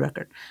 that's on the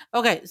record.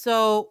 Okay,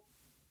 so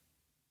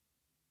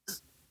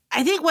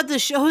I think what the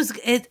show is,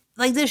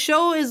 this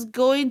show is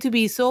going to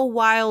be so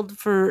wild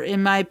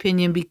in my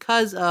opinion,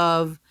 because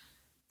of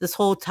this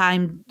whole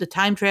the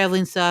time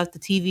traveling stuff, the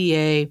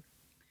TVA.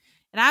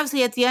 And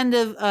obviously at the end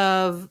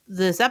of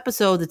this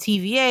episode, the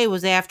TVA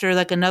was after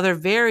like another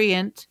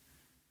variant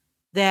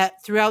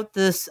that throughout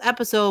this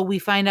episode, we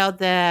find out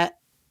that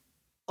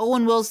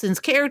Owen Wilson's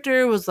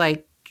character was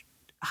like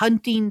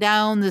hunting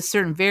down this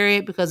certain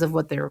variant because of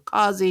what they were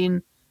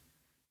causing.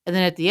 And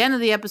then at the end of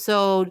the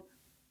episode,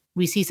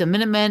 we see some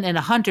Minutemen and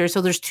a hunter.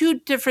 So there's two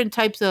different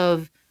types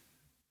of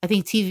I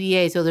think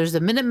TVA. So there's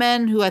the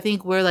Minutemen who I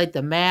think wear like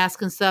the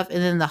mask and stuff,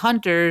 and then the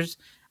Hunters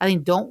I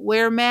think don't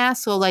wear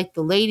masks. So like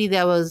the lady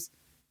that was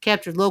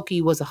captured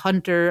Loki was a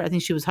hunter. I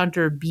think she was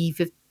Hunter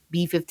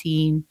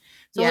B-15.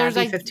 So yeah, there's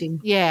like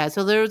B-15.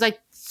 so there was like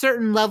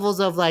certain levels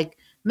of like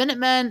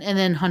Minutemen and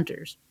then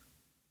Hunters.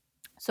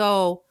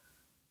 So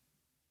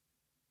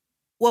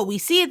what we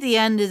see at the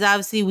end is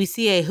obviously we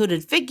see a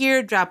hooded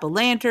figure drop a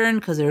lantern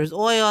because there's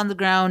oil on the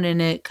ground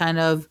and it kind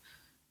of,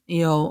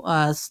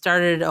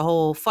 started a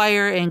whole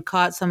fire and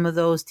caught some of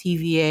those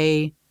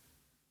TVA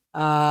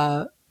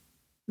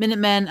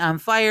Minutemen on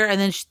fire.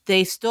 And then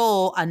they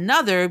stole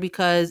another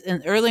because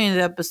earlier in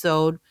the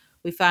episode,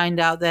 we find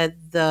out that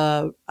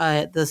the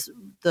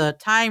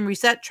time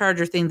reset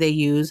charger thing they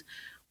use,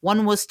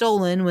 one was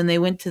stolen when they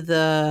went to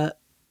the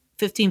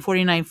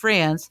 1549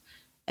 France.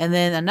 And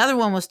then another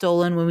one was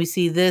stolen when we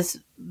see this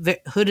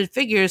hooded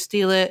figure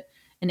steal it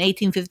in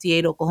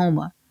 1858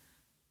 Oklahoma.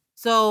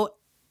 So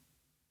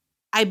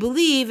I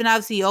believe, and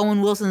obviously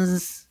Owen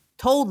Wilson's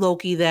told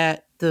Loki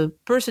that the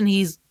person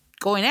he's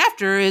going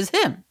after is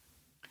him.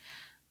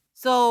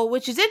 So,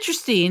 which is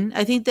interesting.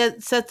 I think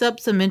that sets up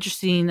some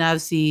interesting,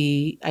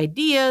 obviously,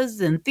 ideas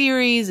and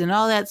theories and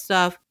all that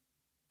stuff.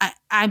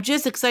 I'm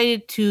just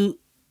excited to.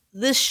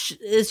 This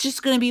is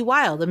just going to be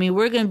wild. I mean,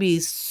 we're going to be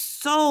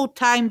so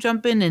time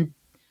jumping,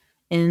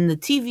 and the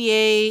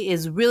TVA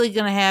is really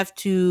going to have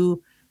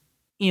to,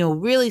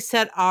 really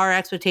set our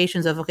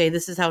expectations of, okay,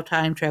 this is how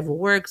time travel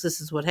works.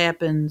 This is what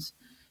happens,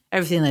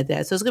 everything like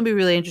that. So it's going to be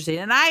really interesting.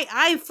 And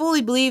I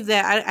fully believe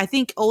that. I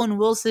think Owen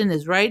Wilson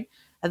is right.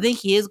 I think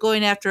he is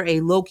going after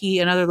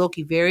another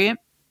Loki variant,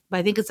 but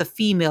I think it's a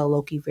female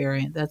Loki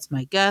variant. That's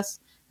my guess.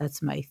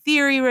 That's my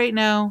theory right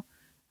now.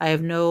 I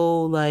have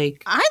no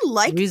I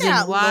like reason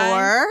that why,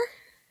 lore,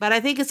 but I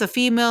think it's a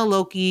female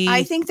Loki.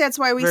 I think that's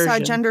why we saw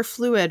gender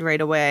fluid right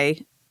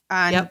away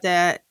on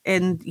that.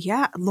 And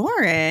yeah,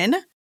 Lauren,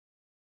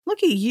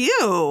 look at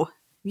you.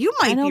 You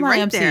might be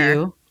right MCU.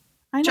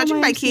 There. Judging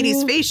by MCU.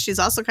 Katie's face, she's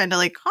also kind of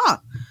like,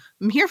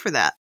 I'm here for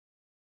that.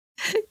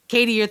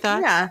 Katie, your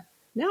thoughts? Yeah.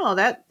 No,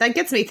 that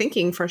gets me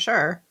thinking for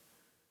sure.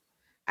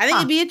 I think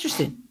it'd be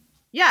interesting.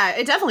 Yeah,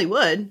 it definitely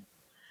would.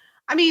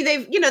 I mean,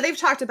 they've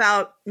talked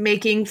about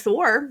making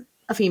Thor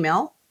a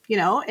female,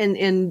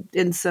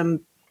 in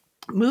some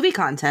movie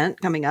content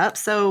coming up.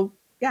 So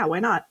yeah, why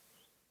not?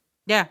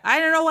 Yeah, I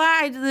don't know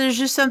why. There's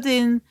just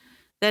something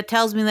that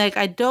tells me like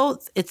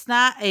it's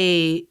not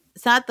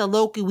the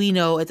Loki we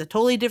know. It's a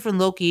totally different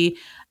Loki.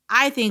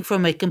 I think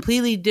from a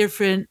completely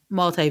different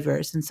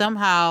multiverse, and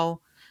somehow,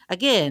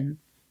 again,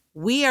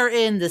 we are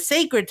in the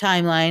sacred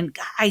timeline.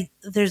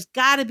 There's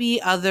got to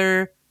be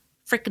other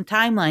freaking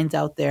timelines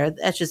out there.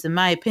 That's just in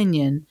my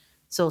opinion.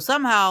 So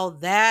somehow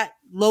that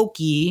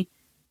Loki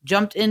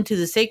jumped into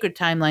the sacred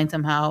timeline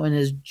somehow and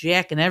is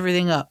jacking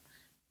everything up.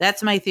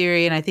 That's my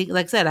theory. And I think,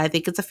 like I said, I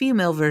think it's a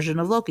female version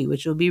of Loki,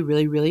 which will be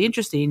really, really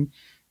interesting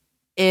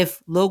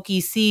if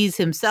Loki sees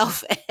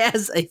himself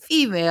as a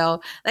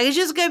female. Like, it's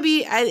just going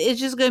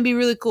to be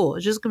really cool.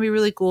 It's just going to be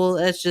really cool.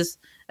 That's just,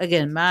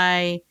 again,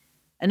 my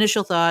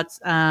initial thoughts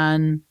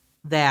on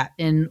that.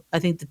 And I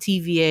think the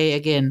TVA,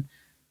 again,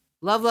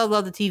 love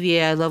the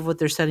TVA. I love what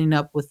they're setting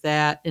up with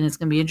that. And it's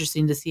going to be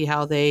interesting to see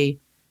how they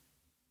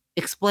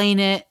explain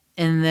it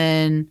and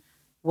then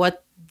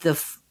what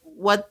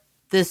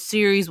this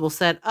series will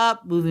set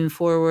up moving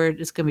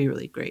forward. It's going to be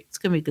really great. It's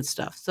going to be good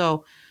stuff.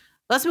 So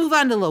let's move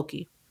on to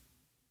Loki.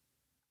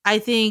 I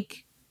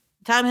think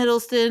Tom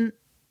Hiddleston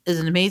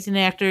is an amazing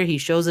actor. He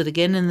shows it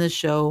again in this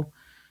show.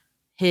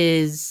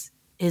 His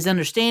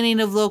understanding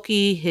of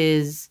Loki,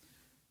 his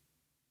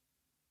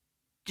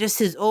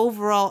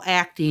overall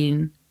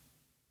acting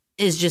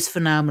is just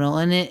phenomenal.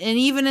 And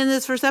even in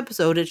this first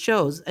episode, it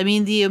shows. I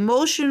mean, the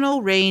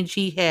emotional range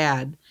he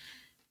had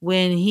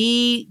when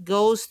he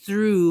goes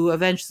through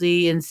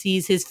eventually and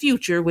sees his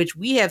future, which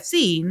we have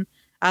seen,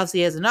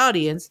 obviously, as an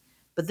audience,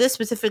 but this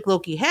specific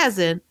Loki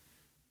hasn't,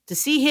 to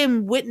see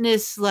him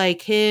witness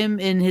like him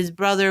and his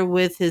brother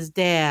with his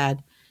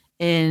dad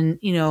and,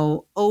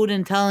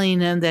 Odin telling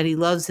him that he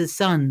loves his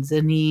sons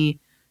and he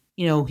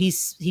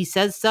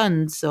says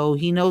sons, so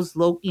he knows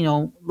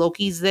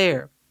Loki's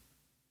there.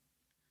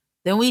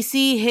 Then we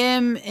see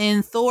him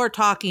and Thor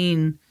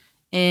talking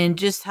and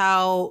just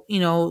how,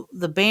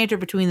 the banter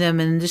between them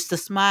and just the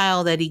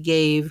smile that he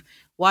gave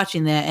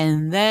watching that.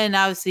 And then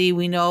obviously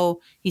we know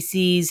he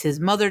sees his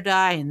mother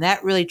die and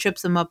that really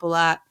trips him up a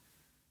lot.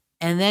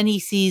 And then he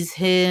sees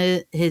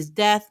his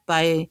death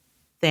by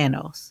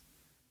Thanos.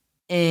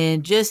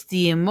 And just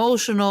the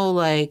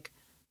emotional,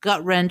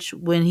 gut wrench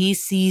when he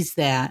sees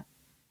that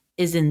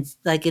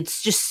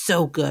it's just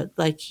so good.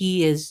 Like,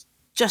 he is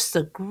just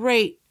a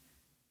great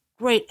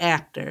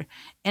actor.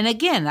 And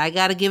again, I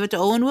got to give it to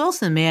Owen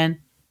Wilson, man.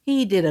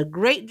 He did a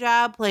great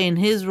job playing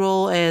his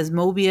role as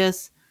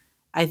Mobius.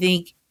 I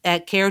think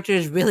that character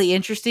is really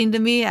interesting to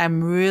me.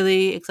 I'm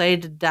really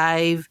excited to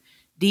dive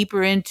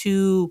deeper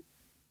into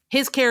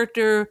his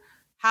character,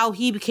 how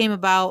he became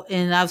about,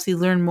 and obviously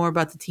learn more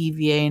about the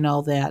TVA and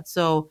all that.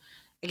 So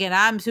again,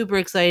 I'm super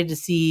excited to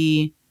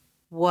see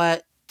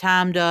what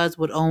Tom does,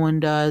 what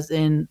Owen does,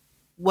 and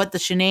what the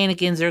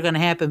shenanigans are going to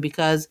happen.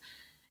 Because,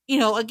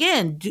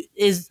 again,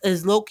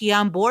 is Loki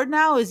on board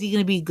now? Is he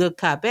going to be good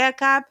cop, bad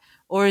cop?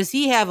 Or does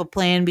he have a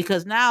plan?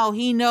 Because now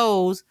he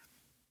knows,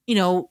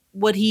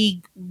 what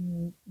he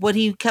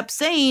kept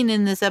saying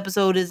in this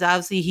episode is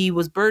obviously he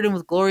was burdened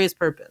with glorious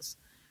purpose.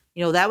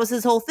 That was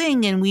his whole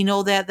thing. And we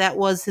know that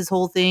was his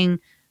whole thing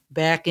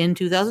back in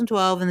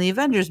 2012 in the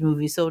Avengers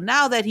movie. So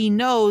now that he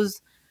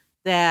knows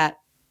that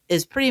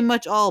is pretty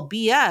much all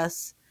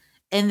BS,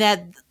 and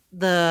that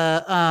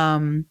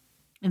the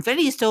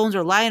Infinity Stones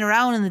are lying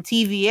around in the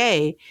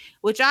TVA,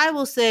 which I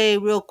will say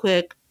real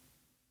quick,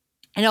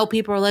 I know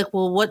people are like,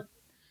 well, what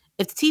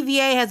if the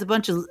TVA has a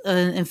bunch of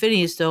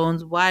Infinity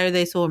Stones? Why are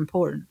they so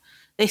important?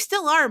 They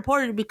still are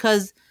important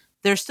because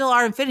there still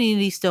are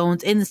Infinity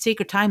Stones in the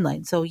Secret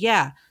Timeline. So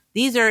yeah,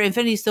 these are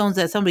Infinity Stones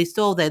that somebody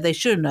stole that they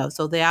shouldn't have.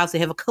 So they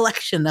obviously have a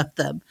collection of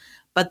them.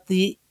 But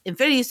the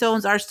Infinity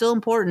Stones are still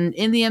important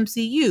in the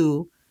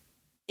MCU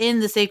in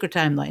the Sacred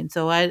Timeline.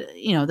 So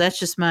that's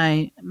just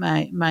my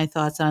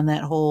thoughts on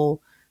that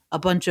whole a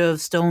bunch of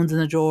stones in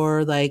the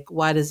drawer. Like,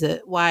 why does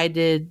this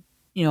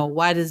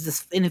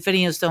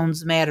Infinity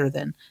Stones matter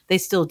then? They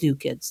still do,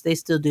 kids. They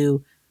still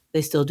do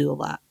a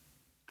lot.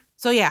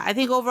 So yeah, I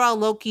think overall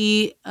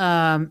Loki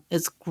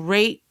is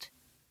great.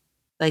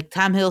 Like,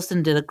 Tom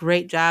Hiddleston did a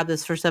great job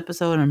this first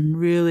episode, and I'm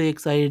really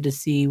excited to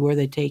see where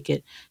they take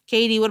it.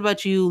 Katie, what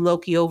about you,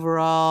 Loki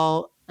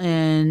overall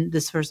in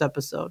this first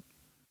episode?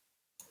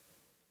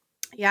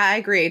 Yeah, I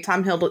agree.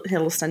 Tom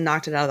Hiddleston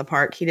knocked it out of the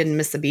park. He didn't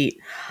miss a beat.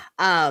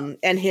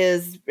 And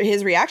his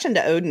reaction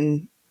to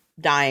Odin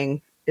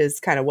dying is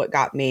kind of what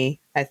got me,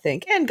 I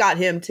think, and got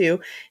him too.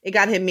 It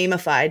got him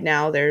meme-ified.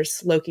 Now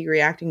there's Loki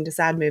reacting to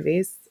sad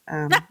movies.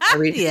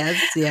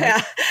 Yes.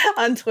 Yeah,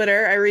 on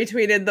Twitter, I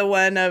retweeted the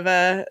one of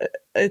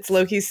it's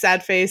Loki's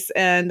sad face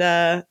and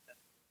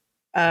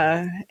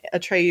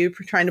Atreyu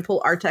trying to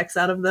pull Artex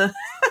out of the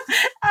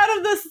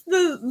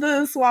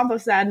the swamp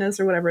of sadness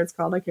or whatever it's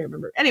called. I can't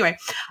remember. Anyway,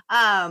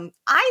 to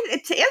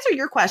answer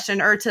your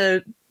question, or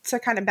to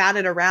kind of bat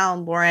it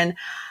around, Lauren,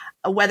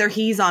 whether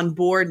he's on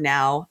board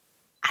now,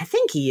 I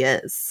think he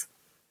is.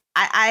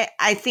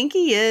 I think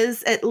he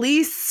is. At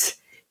least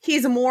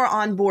he's more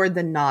on board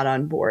than not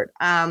on board.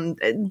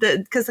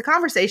 Because the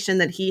conversation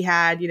that he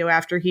had,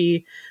 after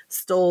he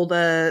stole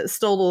the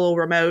little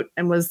remote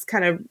and was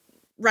kind of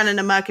running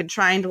amok and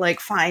trying to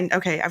find,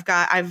 okay, I've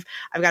got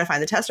to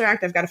find the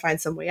Tesseract. I've got to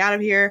find some way out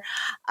of here.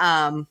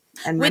 And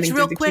which,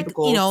 real quick,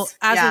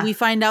 obviously we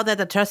find out that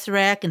the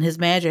Tesseract and his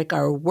magic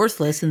are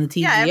worthless in the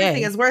TVA. Yeah,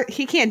 everything is worth.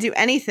 He can't do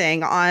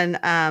anything on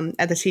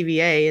at the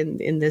TVA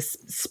in this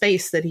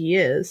space that he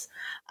is.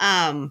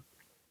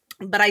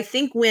 But I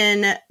think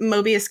when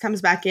Mobius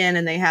comes back in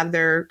and they have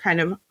their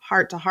kind of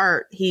heart to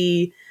heart,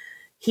 he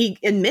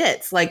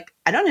admits, I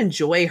don't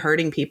enjoy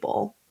hurting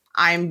people.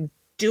 I'm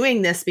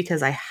doing this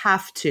because I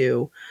have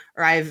to,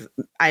 or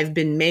I've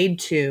been made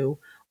to,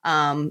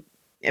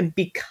 and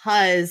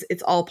because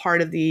it's all part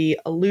of the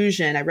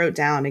illusion. I wrote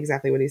down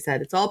exactly what he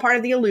said. It's all part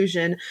of the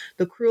illusion,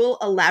 the cruel,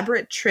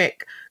 elaborate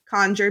trick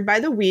conjured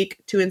by the weak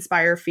to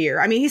inspire fear.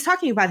 I mean, he's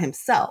talking about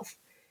himself.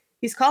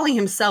 He's calling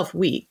himself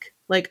weak.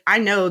 I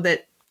know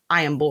that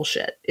I am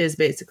bullshit is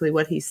basically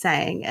what he's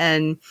saying.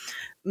 And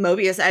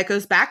Mobius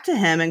echoes back to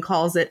him and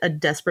calls it a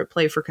desperate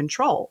play for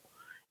control.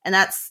 And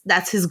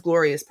that's his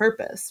glorious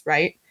purpose,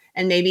 right?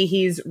 And maybe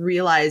he's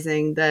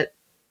realizing that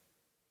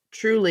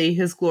truly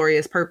his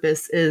glorious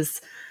purpose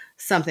is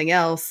something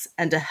else,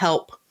 and to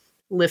help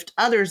lift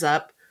others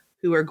up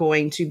who are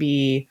going to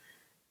be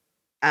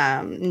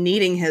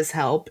needing his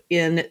help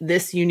in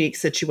this unique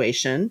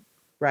situation,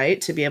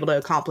 right? To be able to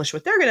accomplish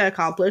what they're going to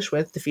accomplish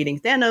with defeating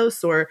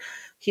Thanos or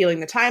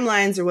healing the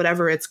timelines or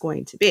whatever it's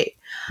going to be.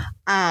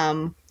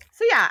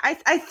 So yeah,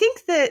 I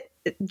think that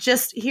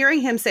just hearing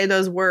him say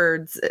those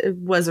words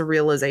was a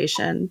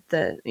realization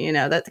that,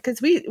 that because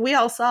we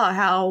all saw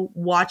how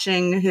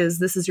watching his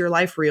This Is Your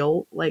Life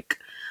reel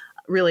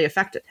really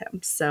affected him.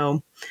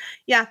 So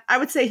yeah, I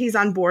would say he's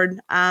on board.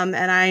 And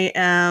I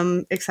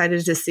am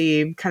excited to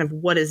see kind of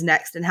what is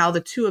next and how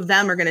the two of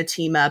them are going to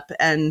team up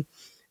and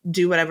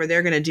do whatever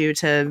they're going to do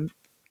to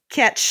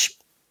catch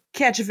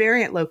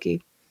variant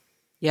Loki.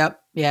 Yep.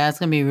 Yeah, it's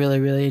going to be really,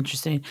 really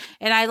interesting.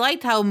 And I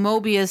liked how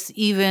Mobius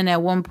even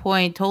at one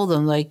point told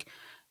him,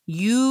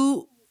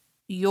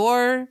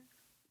 your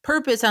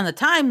purpose on the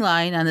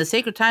timeline, on the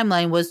sacred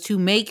timeline, was to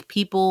make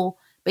people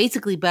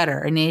basically better.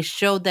 And they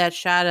showed that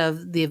shot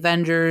of the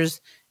Avengers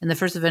in the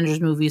first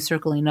Avengers movie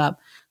circling up.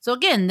 So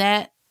again,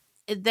 that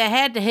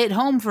had to hit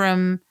home for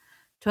him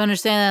to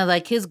understand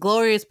that his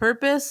glorious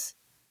purpose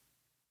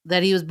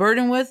that he was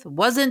burdened with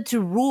wasn't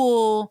to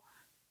rule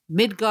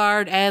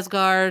Midgard,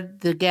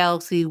 Asgard, the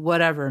galaxy,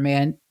 whatever,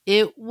 man.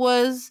 It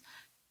was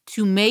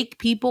to make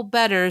people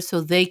better so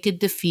they could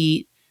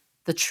defeat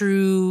the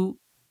true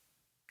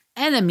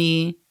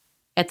enemy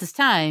at this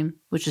time,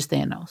 which is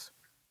Thanos.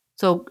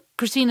 So,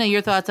 Christina,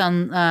 your thoughts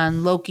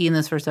on Loki in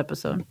this first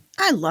episode?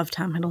 I love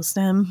Tom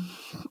Hiddleston.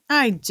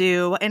 I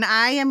do. And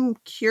I am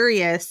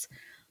curious.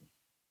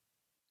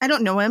 I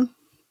don't know him.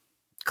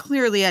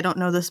 clearly I don't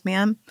know this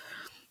man,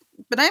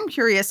 but I'm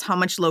curious how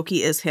much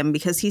Loki is him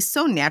because he's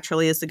so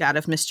naturally as the god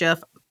of mischief.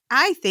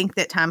 I think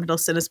that Tom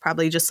Hiddleston is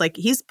probably just like,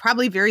 he's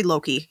probably very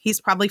Loki.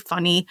 He's probably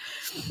funny.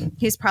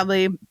 He's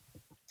probably,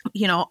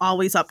 you know,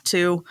 always up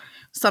to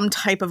some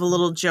type of a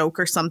little joke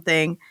or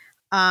something.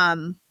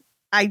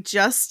 I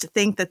just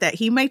think that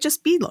he might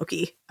just be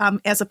Loki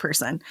as a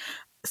person.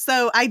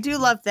 So I do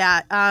love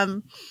that.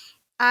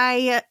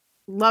 I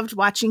loved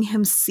watching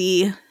him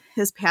see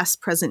his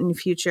past, present, and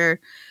future.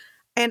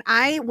 And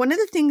one of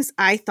the things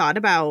I thought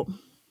about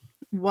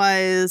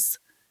was,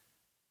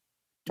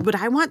 would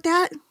I want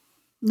that?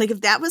 Like,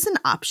 if that was an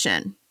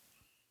option,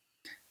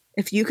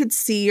 if you could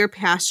see your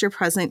past, your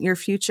present, your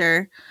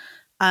future,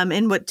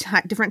 and what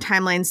different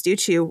timelines do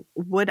to you,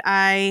 would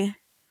I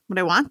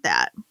want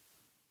that?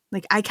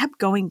 Like, I kept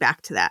going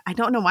back to that. I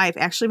don't know why. I've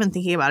actually been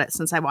thinking about it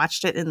since I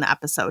watched it in the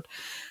episode.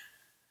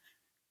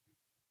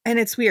 And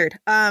it's weird.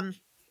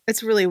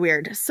 It's really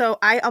weird. So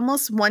I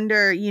almost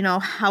wonder, you know,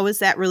 how is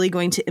that really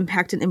going to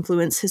impact and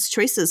influence his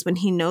choices when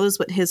he knows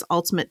what his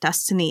ultimate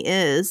destiny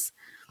is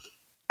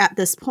at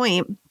this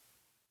point?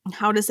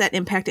 How does that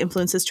impact,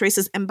 influence his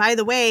choices? And by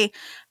the way,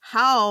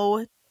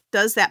 how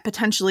does that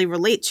potentially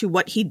relate to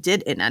what he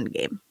did in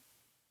Endgame?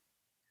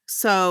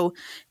 So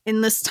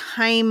in this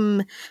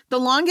time, the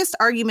longest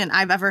argument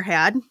I've ever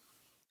had,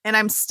 and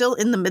I'm still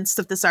in the midst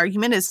of this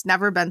argument, has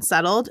never been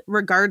settled,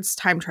 regards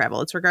time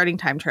travel. It's regarding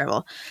time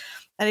travel.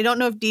 And I don't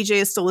know if DJ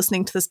is still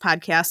listening to this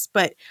podcast,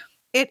 but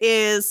it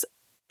is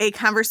a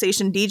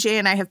conversation DJ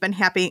and I have been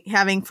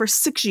having for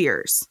 6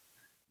 years.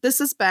 This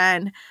has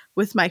been,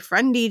 with my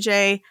friend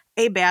DJ,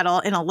 a battle,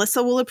 and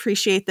Alyssa will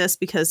appreciate this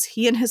because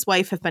he and his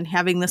wife have been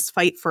having this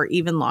fight for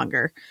even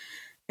longer.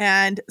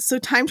 And so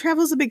time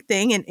travel is a big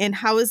thing, and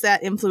how is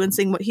that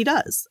influencing what he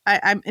does?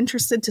 I'm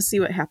interested to see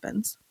what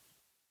happens.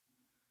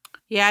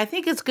 Yeah, I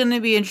think it's going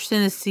to be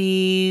interesting to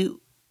see,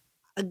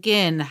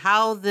 again,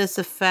 how this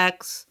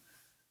affects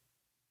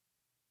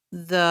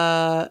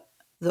the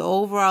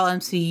overall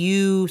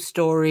MCU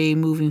story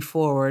moving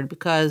forward.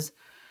 Because,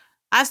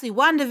 honestly,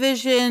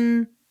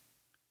 WandaVision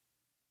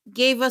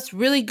gave us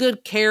really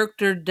good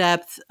character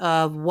depth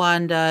of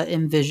Wanda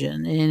and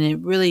Vision. And it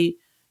really,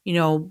 you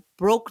know,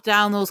 broke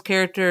down those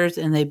characters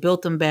and they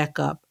built them back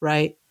up,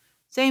 right?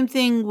 Same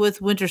thing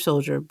with Winter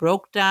Soldier.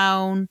 Broke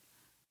down,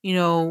 you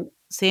know,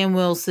 Sam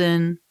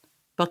Wilson,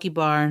 Bucky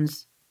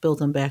Barnes, built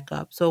them back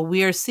up. So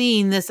we are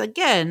seeing this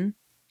again,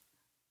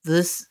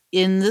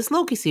 in this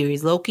Loki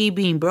series. Loki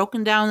being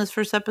broken down this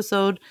first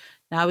episode.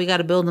 Now we got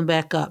to build him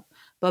back up.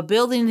 But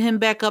building him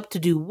back up to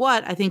do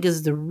what, I think,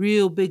 is the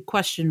real big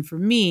question for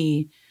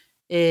me,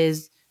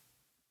 is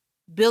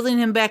building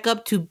him back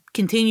up to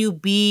continue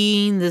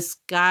being this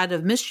god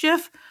of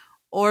mischief,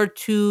 or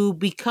to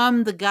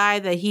become the guy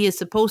that he is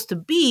supposed to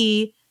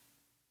be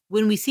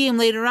when we see him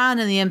later on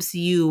in the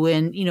MCU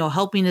and, you know,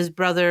 helping his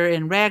brother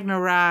in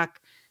Ragnarok,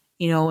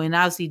 you know, and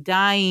obviously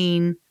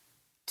dying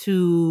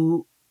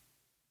to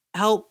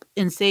help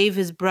and save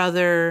his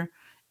brother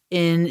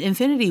in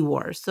Infinity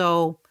War.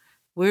 So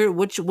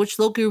which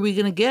Loki are we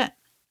going to get?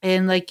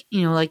 And like,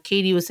 you know, like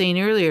Katie was saying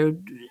earlier,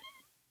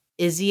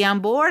 is he on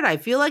board? I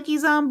feel like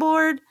he's on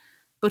board,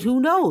 but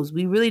who knows?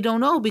 We really don't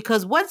know,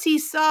 because once he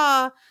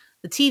saw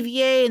the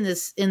TVA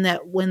in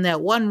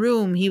that one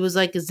room, he was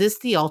like, is this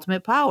the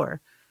ultimate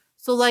power?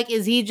 So like,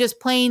 is he just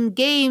playing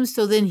games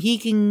so then he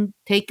can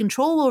take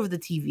control over the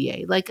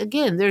TVA? Like,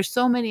 again, there's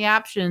so many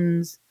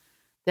options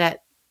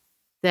that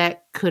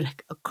could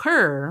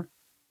occur.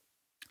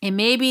 And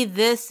maybe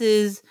this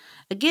is,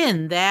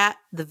 again, that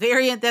the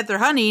variant that they're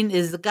hunting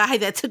is the guy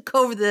that took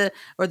over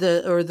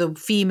the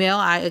female.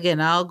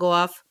 I'll go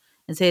off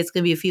and say it's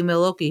going to be a female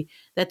Loki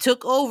that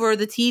took over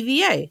the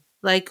TVA.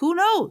 Like, who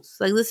knows?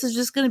 Like, this is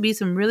just going to be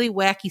some really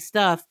wacky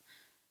stuff.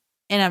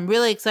 And I'm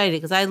really excited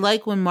because I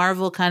like when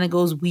Marvel kind of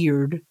goes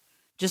weird,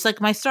 just like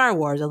my Star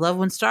Wars. I love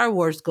when Star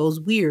Wars goes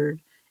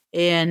weird,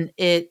 and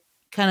it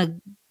kind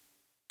of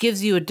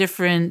gives you a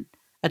different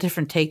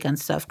take on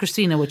stuff.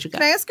 Christina, what you got?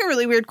 Can I ask a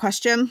really weird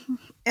question?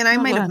 And I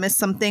might have missed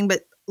something,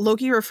 but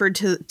Loki referred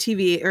to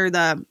TV or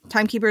the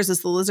Timekeepers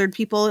as the lizard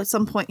people at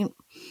some point.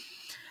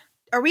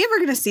 Are we ever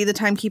going to see the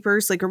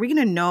Timekeepers? Like, are we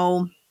going to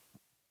know?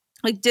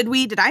 Like,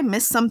 did I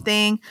miss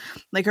something?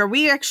 Like,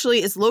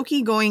 is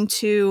Loki going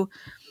to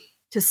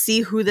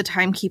see who the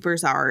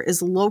Timekeepers are?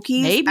 Is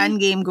Loki's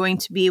endgame going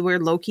to be where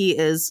Loki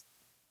is?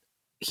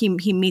 He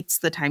meets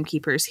the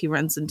Timekeepers. He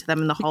runs into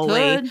them in the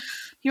hallway.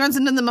 He runs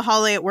into them in the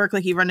hallway at work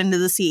like he run into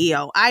the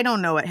CEO. I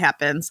don't know what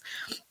happens.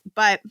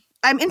 But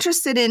I'm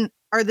interested in,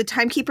 are the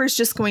Timekeepers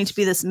just going to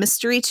be this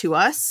mystery to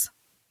us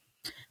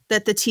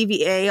that the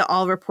TVA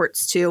all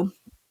reports to?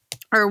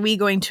 Or are we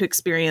going to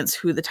experience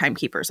who the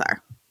Timekeepers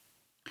are?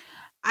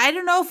 I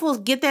don't know if we'll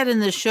get that in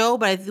the show,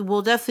 but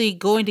we'll definitely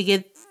going to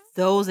get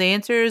those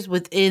answers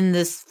within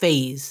this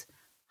phase.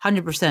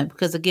 100%.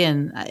 Because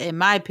again, in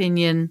my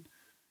opinion,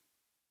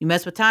 you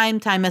mess with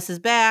time messes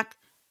back.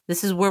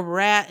 This is where we're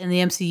at in the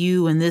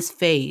MCU in this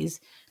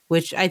phase,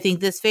 which I think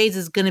this phase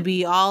is going to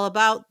be all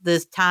about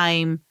this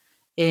time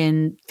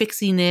and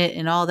fixing it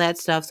and all that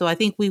stuff. So I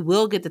think we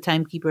will get the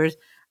Timekeepers.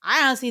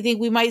 I honestly think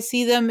we might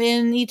see them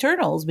in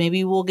Eternals.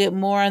 Maybe we'll get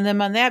more on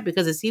them on that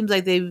because it seems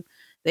like they've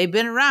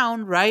been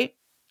around, right?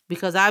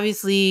 Because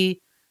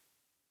obviously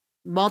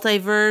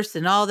multiverse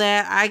and all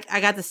that. I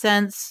got the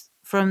sense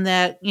from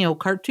that,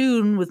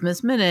 cartoon with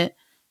Miss Minute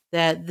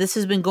that this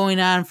has been going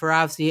on for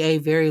obviously a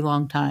very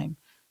long time.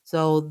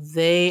 So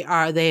they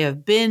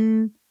have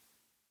been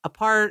a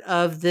part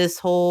of this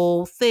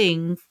whole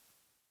thing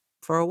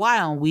for a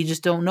while. We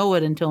just don't know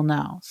it until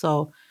now.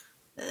 So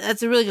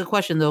that's a really good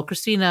question, though.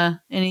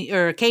 Christina,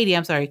 Katie,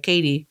 I'm sorry,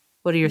 Katie,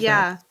 what are your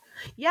thoughts?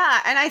 Yeah,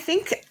 and I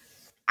think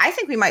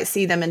we might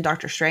see them in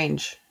Doctor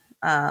Strange.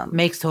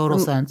 Makes total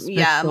sense.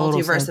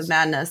 Multiverse of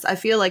Madness. I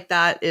feel like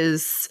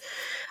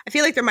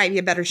there might be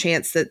a better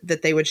chance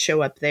that they would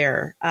show up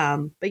there.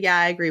 But yeah,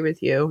 I agree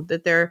with you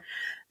that there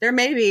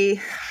may be,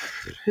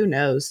 who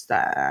knows.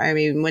 I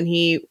mean, when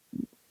he,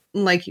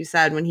 like you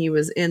said, when he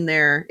was in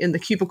there in the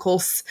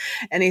cubicles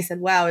and he said,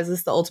 wow, is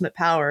this the ultimate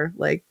power?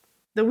 Like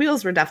the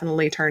wheels were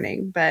definitely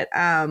turning, but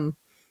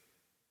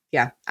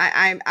yeah,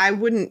 I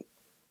wouldn't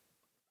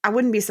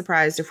be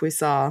surprised if we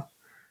saw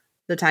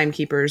the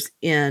Timekeepers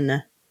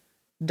in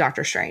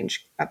Doctor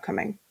Strange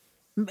upcoming.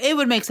 It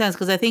would make sense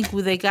because I think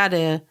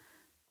I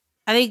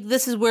think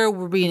this is where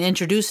we're being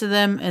introduced to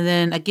them, and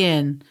then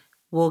again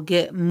we'll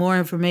get more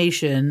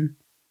information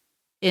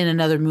in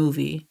another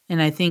movie.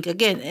 And I think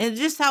again, it's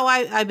just how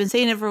I've been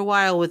saying it for a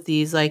while with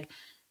these, like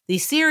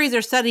these series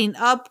are setting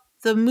up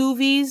the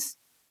movies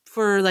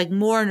for like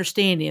more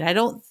understanding. I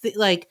don't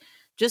like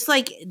just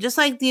like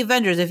the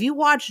Avengers. If you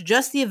watch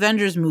just the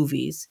Avengers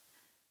movies,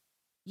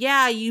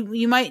 yeah,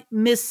 you might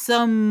miss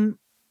some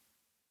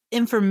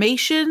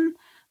information,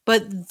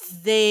 but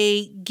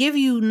they give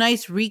you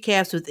nice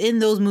recaps within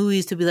those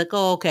movies to be like,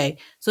 oh, okay.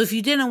 So if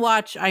you didn't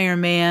watch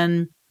Iron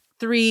Man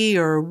 3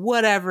 or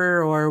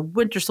whatever, or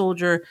Winter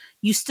Soldier,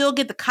 you still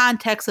get the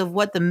context of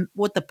what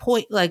the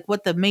point, like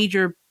what the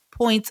major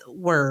points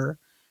were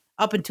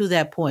up until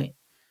that point.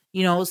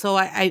 So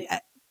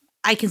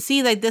I can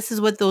see like this is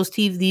what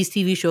these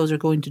TV shows are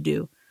going to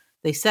do.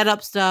 They set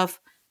up stuff,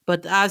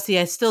 but obviously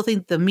I still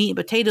think the meat and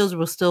potatoes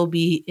will still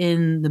be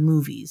in the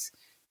movies.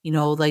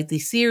 Like the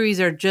series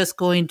are just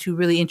going to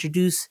really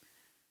introduce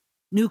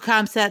new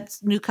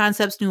concepts,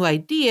 new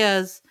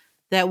ideas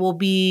that will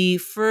be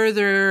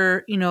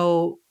further,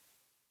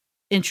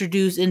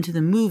 introduced into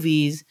the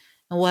movies,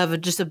 and we'll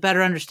have just a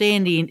better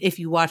understanding if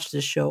you watch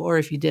this show or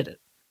if you did it.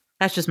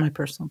 That's just my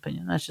personal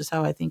opinion. That's just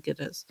how I think it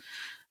is.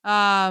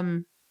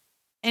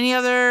 Any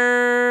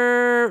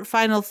other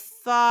final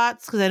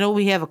thoughts? Because I know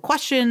we have a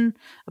question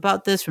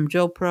about this from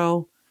Joe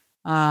Pro.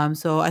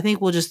 So I think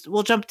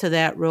we'll jump to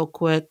that real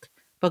quick.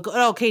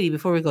 But Katie,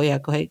 before we go,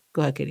 go ahead,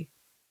 Katie.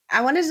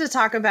 I wanted to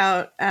talk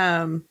about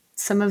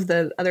some of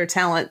the other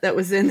talent that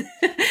was in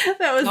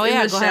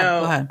the show.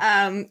 Go ahead.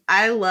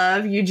 I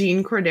love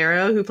Eugene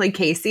Cordero, who played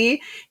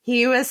Casey.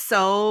 He was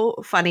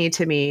so funny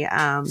to me.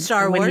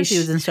 Star Wars. He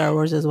was in Star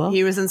Wars as well.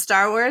 He was in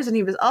Star Wars, and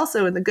he was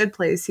also in The Good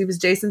Place. He was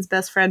Jason's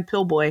best friend,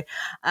 Pillboy.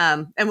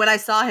 And when I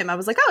saw him, I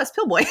was like, oh, it's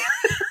Pillboy.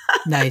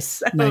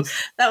 Nice.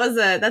 Nice.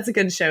 That's a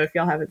good show if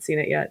y'all haven't seen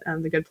it yet.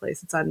 The Good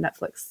Place. It's on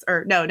Netflix,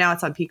 or no, now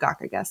it's on Peacock,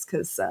 I guess,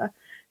 because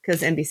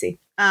NBC.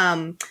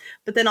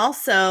 But then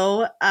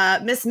also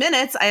Miss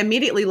Minutes, I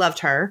immediately loved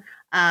her.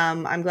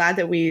 I'm glad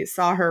that we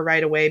saw her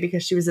right away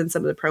because she was in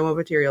some of the promo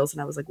materials,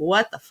 and I was like,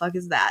 what the fuck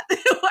is that?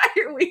 Why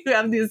are we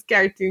have this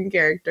cartoon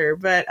character?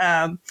 But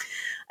I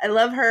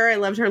love her. I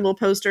loved her little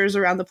posters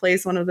around the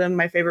place. One of them,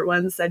 my favorite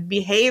ones, said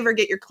behave or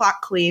get your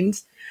clock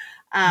cleaned.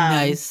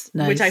 Nice.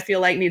 Which I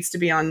feel like needs to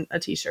be on a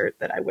t-shirt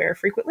that I wear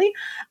frequently.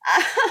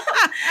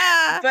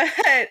 But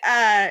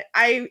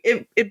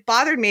it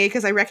bothered me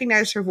because I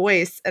recognized her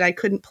voice and I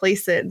couldn't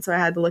place it. And so I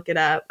had to look it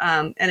up.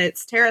 And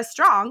it's Tara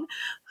Strong,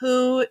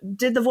 who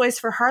did the voice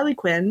for Harley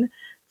Quinn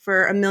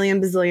for a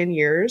million bazillion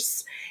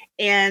years.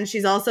 And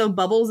she's also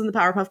Bubbles in the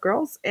Powerpuff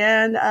Girls.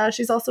 And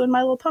she's also in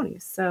My Little Pony.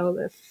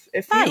 So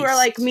if nice. You are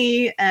like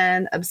me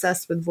and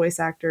obsessed with voice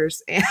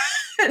actors and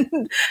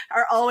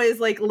are always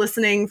like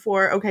listening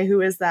for, okay,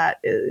 who is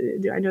that?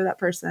 Do I know that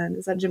person?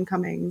 Is that Jim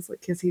Cummings? Like,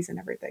 because he's in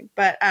everything.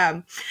 But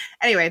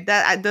anyway,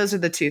 those are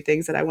the two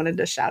things that I wanted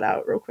to shout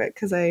out real quick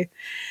because I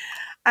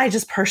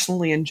just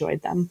personally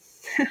enjoyed them.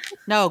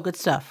 No, good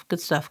stuff.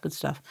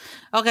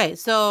 Okay,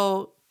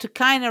 so to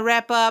kind of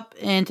wrap up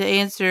and to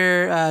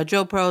answer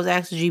Joe Pro's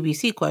Ask the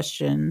GBC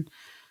question.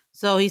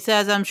 So he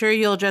says, I'm sure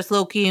you'll address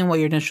Loki and what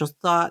your initial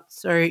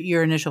thoughts or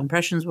your initial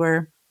impressions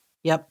were.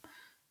 Yep.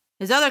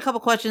 His other couple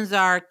questions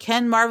are,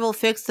 can Marvel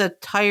fix the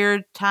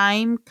tired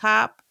time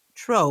cop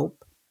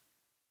trope?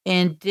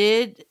 And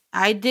he says,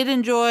 I did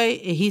enjoy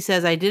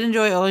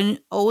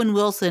Owen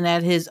Wilson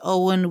at his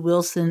Owen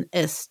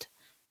Wilson-ist,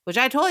 which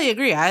I totally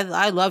agree.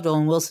 I loved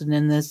Owen Wilson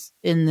in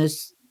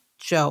this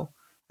show.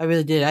 I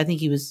really did. I think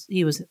he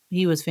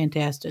was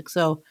fantastic.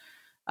 So,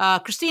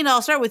 Christina,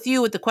 I'll start with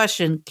you with the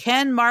question: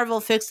 can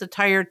Marvel fix the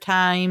tired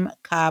time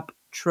cop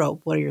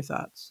trope? What are your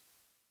thoughts?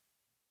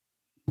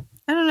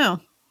 I don't know.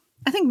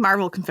 I think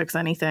Marvel can fix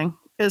anything.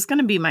 It's going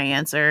to be my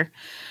answer.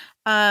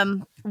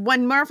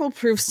 When Marvel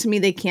proves to me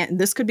they can't,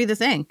 this could be the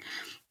thing.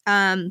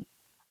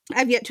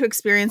 I've yet to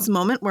experience a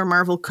moment where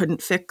Marvel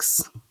couldn't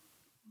fix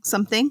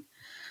something.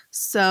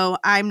 So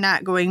I'm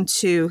not going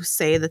to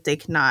say that they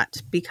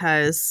cannot,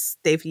 because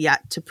they've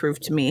yet to prove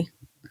to me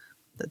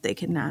that they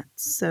cannot.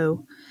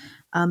 So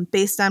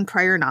based on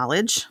prior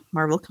knowledge,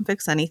 Marvel can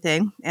fix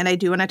anything. And I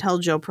do want to tell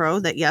Joe Pro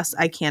that, yes,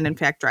 I can, in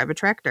fact, drive a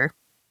tractor.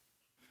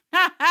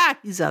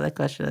 You saw that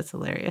question. That's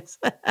hilarious.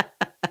 All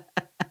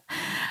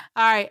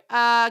right.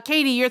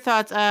 Katie, your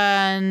thoughts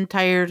on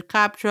tired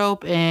cop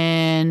trope,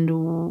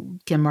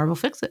 and can Marvel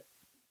fix it?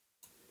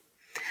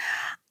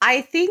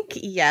 I think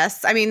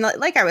yes. I mean,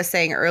 like I was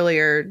saying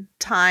earlier,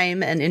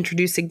 time and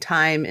introducing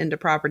time into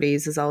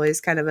properties is always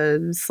kind of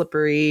a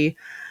slippery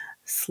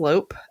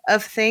slope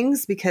of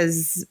things,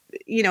 because,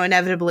 you know,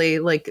 inevitably,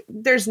 like,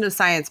 there's no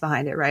science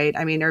behind it, right?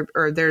 I mean,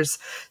 or there's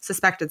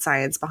suspected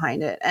science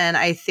behind it. And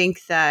I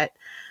think that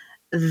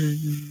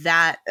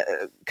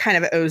kind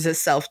of owes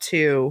itself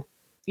to,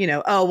 you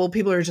know, oh, well,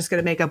 people are just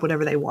going to make up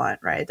whatever they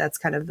want, right? That's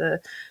kind of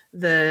the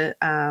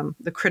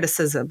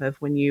criticism of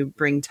when you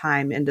bring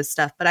time into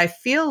stuff. But I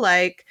feel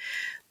like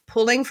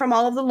pulling from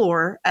all of the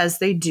lore, as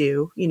they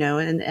do, you know,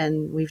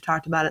 and we've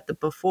talked about it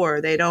before,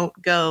 they don't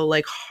go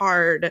like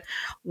hard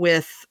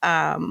with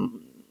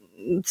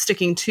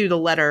sticking to the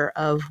letter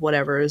of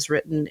whatever is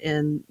written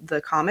in the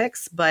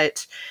comics,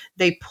 but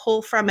they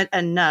pull from it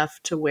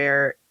enough to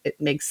where it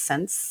makes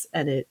sense,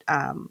 and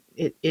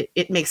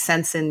it makes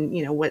sense in,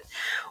 you know, what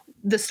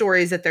the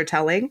stories that they're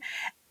telling.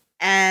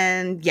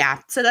 And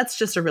yeah, so that's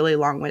just a really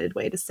long-winded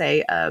way to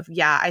say of,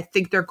 yeah, I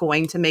think they're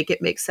going to make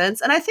it make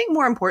sense. And I think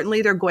more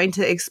importantly, they're going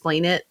to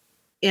explain it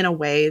in a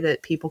way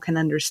that people can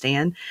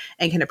understand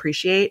and can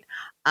appreciate.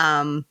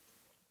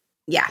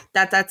 Yeah,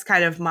 that's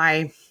kind of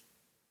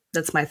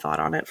that's my thought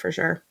on it for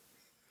sure.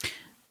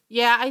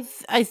 Yeah,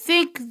 I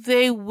think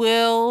they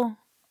will.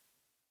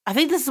 I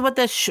think this is what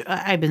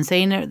I've been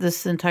saying it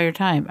this entire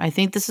time. I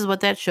think this is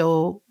what the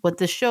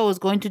show is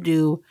going to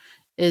do,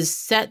 is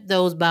set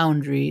those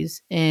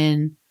boundaries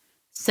and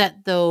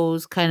set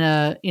those kind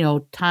of, you know,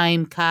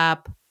 time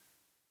cop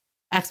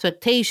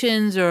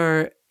expectations,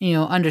 or, you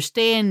know,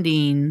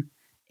 understanding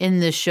in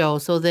this show.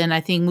 So then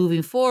I think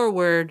moving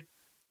forward,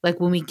 like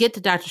when we get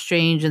to Doctor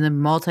Strange and the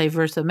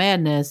Multiverse of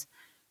Madness,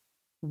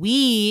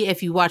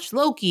 if you watch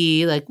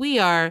Loki like we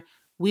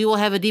will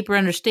have a deeper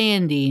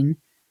understanding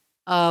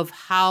of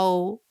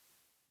how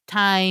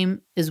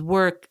time is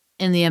work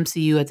in the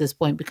MCU at this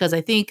point, because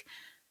I think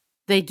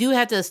they do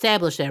have to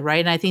establish that,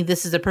 right? And I think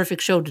this is a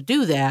perfect show to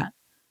do that,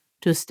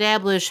 to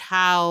establish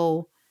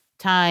how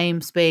time,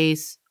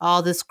 space,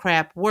 all this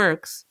crap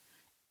works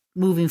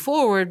moving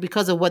forward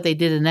because of what they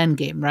did in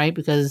Endgame, right?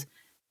 Because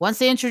once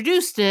they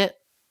introduced it,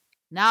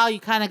 now you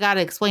kind of got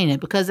to explain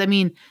it. Because, I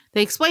mean,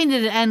 they explained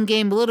it in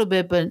Endgame a little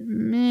bit, but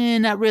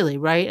not really,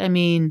 right? I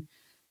mean,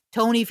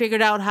 Tony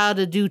figured out how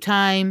to do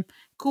time.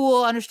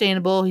 Cool,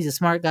 understandable. He's a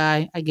smart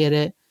guy. I get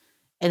it.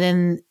 And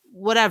then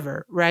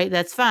whatever, right?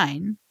 That's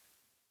fine.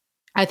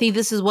 I think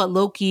this is what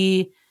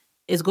Loki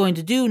is going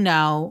to do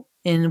now,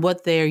 and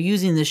what they're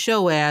using the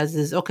show as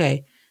is,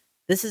 okay,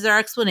 this is our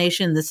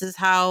explanation. This is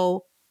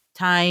how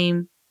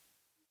time,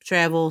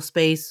 travel,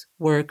 space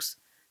works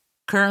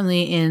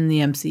currently in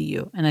the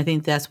MCU. And I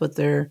think that's what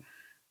they're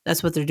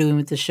doing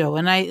with the show.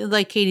 And I,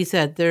 like Katie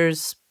said,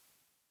 there's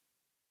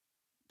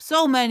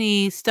so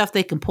many stuff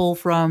they can pull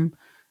from,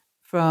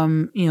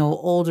 you know,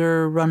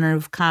 older runner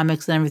of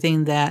comics and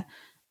everything, that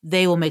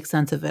they will make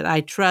sense of it.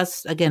 I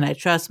trust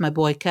my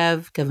boy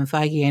Kevin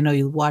Feige. I know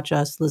you watch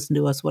us, listen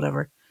to us,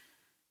 whatever.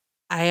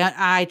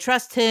 I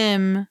trust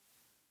him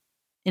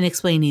in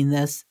explaining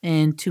this,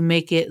 and to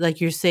make it, like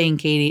you're saying,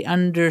 Katie,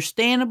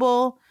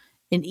 understandable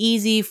and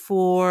easy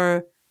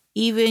for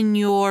even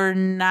your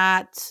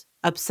not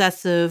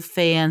obsessive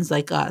fans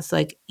like us.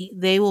 Like,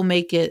 they will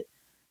make it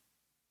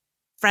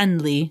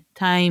friendly,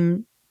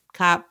 time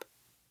cop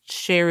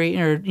sharing,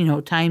 or, you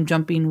know, time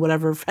jumping,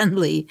 whatever,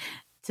 friendly,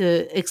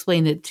 to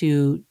explain it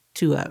to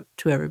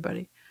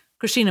everybody.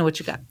 Christina, what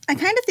you got? I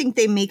kind of think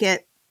they make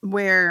it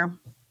where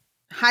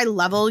high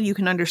level you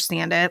can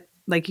understand it.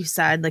 Like you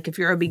said, like if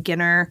you're a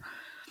beginner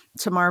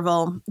to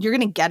Marvel, you're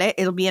going to get it.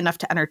 It'll be enough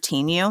to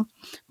entertain you.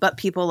 But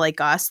people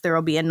like us, there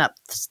will be enough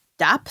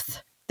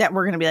depth that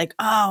we're going to be like,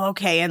 oh,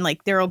 okay. And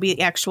like there will be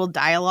actual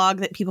dialogue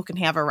that people can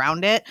have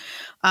around it.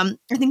 I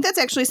think that's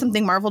actually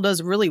something Marvel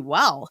does really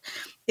well.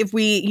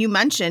 You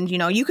mentioned, you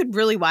know, you could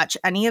really watch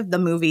any of the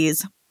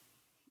movies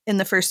in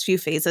the first few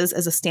phases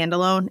as a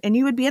standalone, and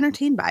you would be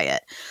entertained by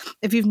it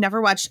if you've never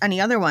watched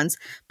any other ones.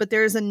 But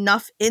there's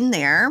enough in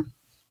there.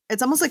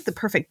 It's almost like the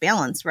perfect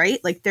balance, right?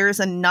 Like there's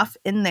enough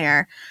in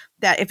there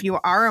that if you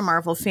are a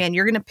Marvel fan,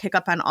 you're going to pick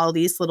up on all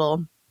these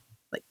little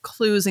like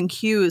clues and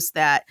cues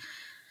that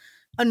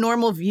a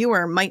normal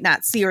viewer might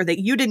not see, or that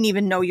you didn't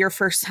even know your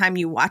first time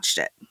you watched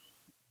it.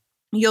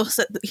 You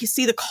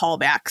see the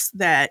callbacks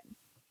that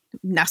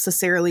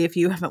necessarily, if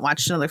you haven't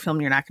watched another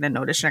film, you're not going to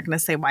notice. You're not going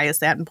to say, why is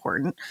that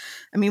important?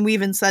 I mean, we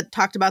even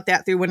talked about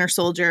that through Winter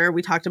Soldier.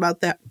 We talked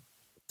about that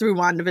through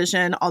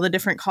WandaVision, all the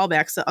different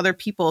callbacks that other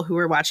people who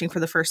were watching for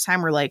the first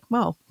time were like,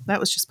 whoa, that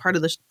was just part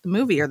of the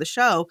movie or the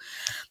show.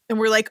 And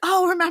we're like,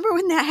 oh, remember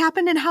when that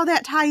happened and how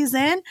that ties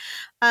in?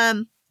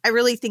 I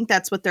really think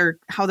that's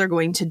how they're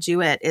going to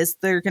do it, is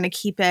they're going to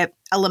keep it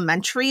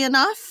elementary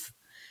enough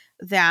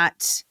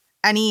that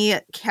any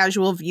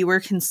casual viewer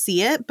can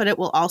see it, but it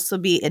will also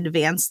be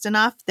advanced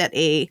enough that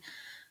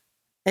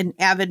an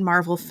avid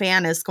Marvel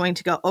fan is going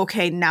to go,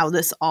 okay, now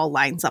this all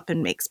lines up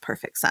and makes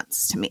perfect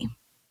sense to me.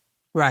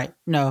 Right.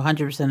 No,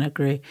 100%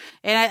 agree.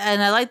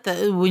 And I like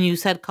that when you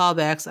said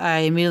callbacks, I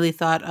immediately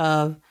thought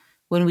of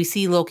when we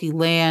see Loki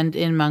land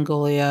in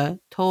Mongolia,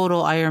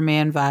 total Iron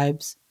Man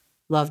vibes.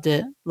 Loved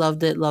it.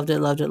 Loved it. Loved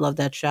it. Loved it. Loved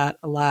that shot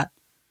a lot.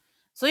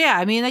 So yeah,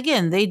 I mean,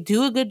 again, they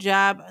do a good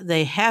job.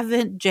 They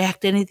haven't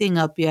jacked anything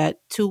up yet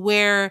to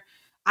where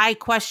I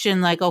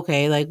question, like,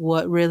 okay, like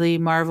what really,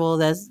 Marvel,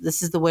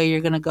 this is the way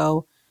you're going to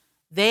go.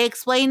 They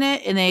explain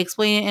it, and they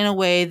explain it in a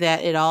way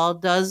that it all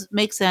does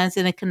make sense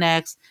and it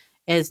connects.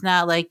 And it's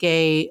not like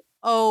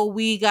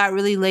we got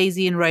really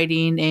lazy in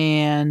writing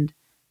and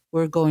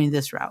we're going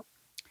this route.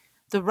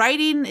 The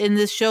writing in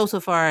this show so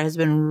far has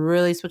been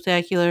really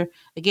spectacular.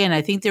 Again,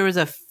 I think there was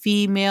a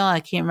female, I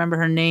can't remember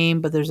her name,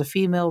 but there's a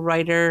female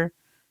writer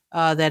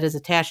that is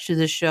attached to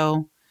this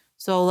show.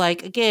 So,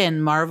 like,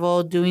 again,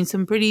 Marvel doing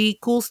some pretty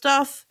cool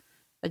stuff.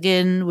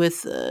 Again,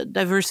 with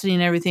diversity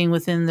and everything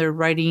within their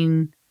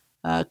writing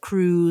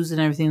crews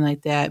and everything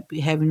like that.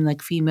 Having,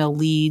 like, female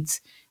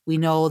leads. We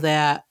know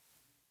that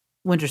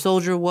Winter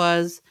Soldier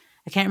was.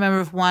 I can't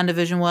remember if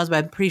WandaVision was,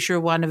 but I'm pretty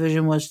sure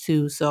WandaVision was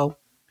too. So,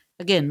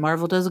 again,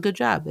 Marvel does a good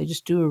job. They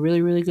just do a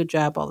really, really good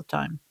job all the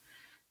time.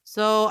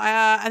 So,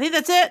 I think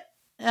that's it.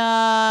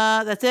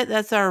 That's it.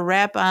 That's our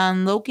wrap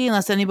on Loki.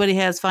 Unless anybody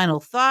has final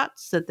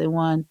thoughts that they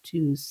want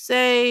to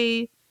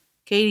say.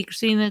 Katie,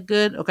 Christina,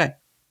 good? Okay.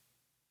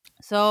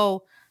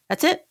 So,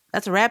 that's it.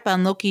 That's a wrap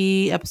on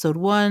Loki episode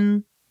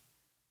 1.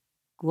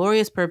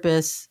 Glorious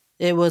Purpose.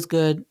 It was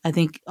good. I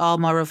think all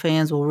Marvel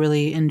fans will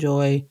really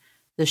enjoy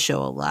this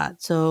show a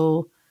lot.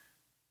 So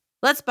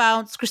let's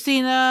bounce.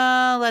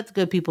 Christina, let the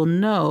good people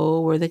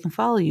know where they can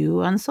follow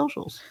you on the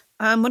socials.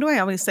 What do I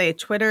always say?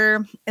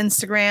 Twitter,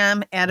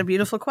 Instagram,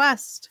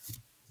 @abeautifulquest.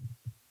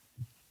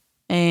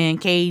 And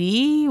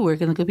Katie, where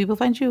can the good people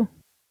find you?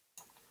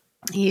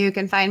 You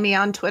can find me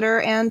on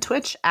Twitter and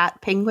Twitch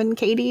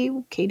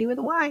 @PenguinKatie, Katie with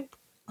a Y.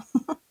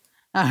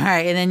 All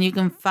right. And then you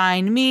can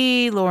find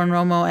me, Lauren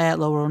Romo,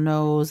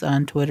 @LauroKnows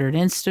on Twitter and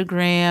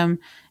Instagram.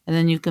 And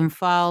then you can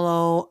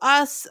follow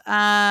us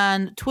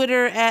on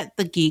Twitter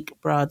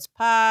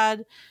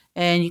 @TheGeekBroadsPod.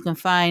 And you can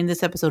find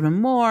this episode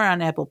and more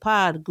on Apple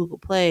Pod, Google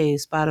Play,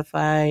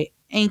 Spotify,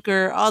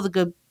 Anchor, all the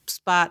good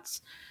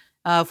spots.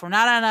 If we're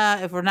not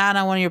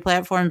on one of your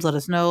platforms, let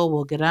us know.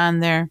 We'll get on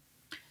there.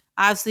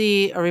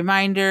 Obviously, a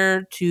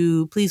reminder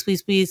to please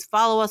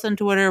follow us on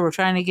Twitter. We're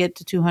trying to get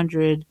to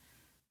 200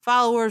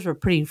 followers. We're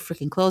pretty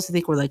freaking close. I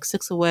think we're like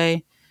 6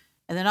 away.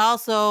 And then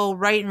also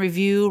rate and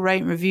review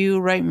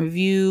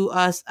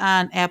us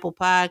on Apple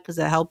Pod, because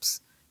that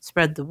helps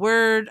spread the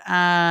word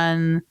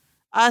on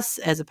us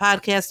as a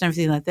podcast and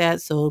everything like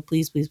that. So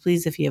please,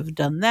 if you haven't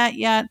done that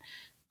yet,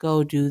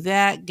 go do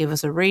that. Give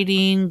us a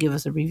rating, give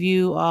us a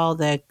review, all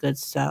that good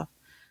stuff.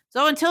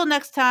 So until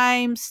next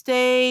time,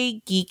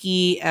 stay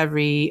geeky,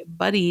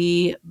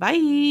 everybody.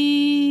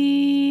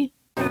 Bye.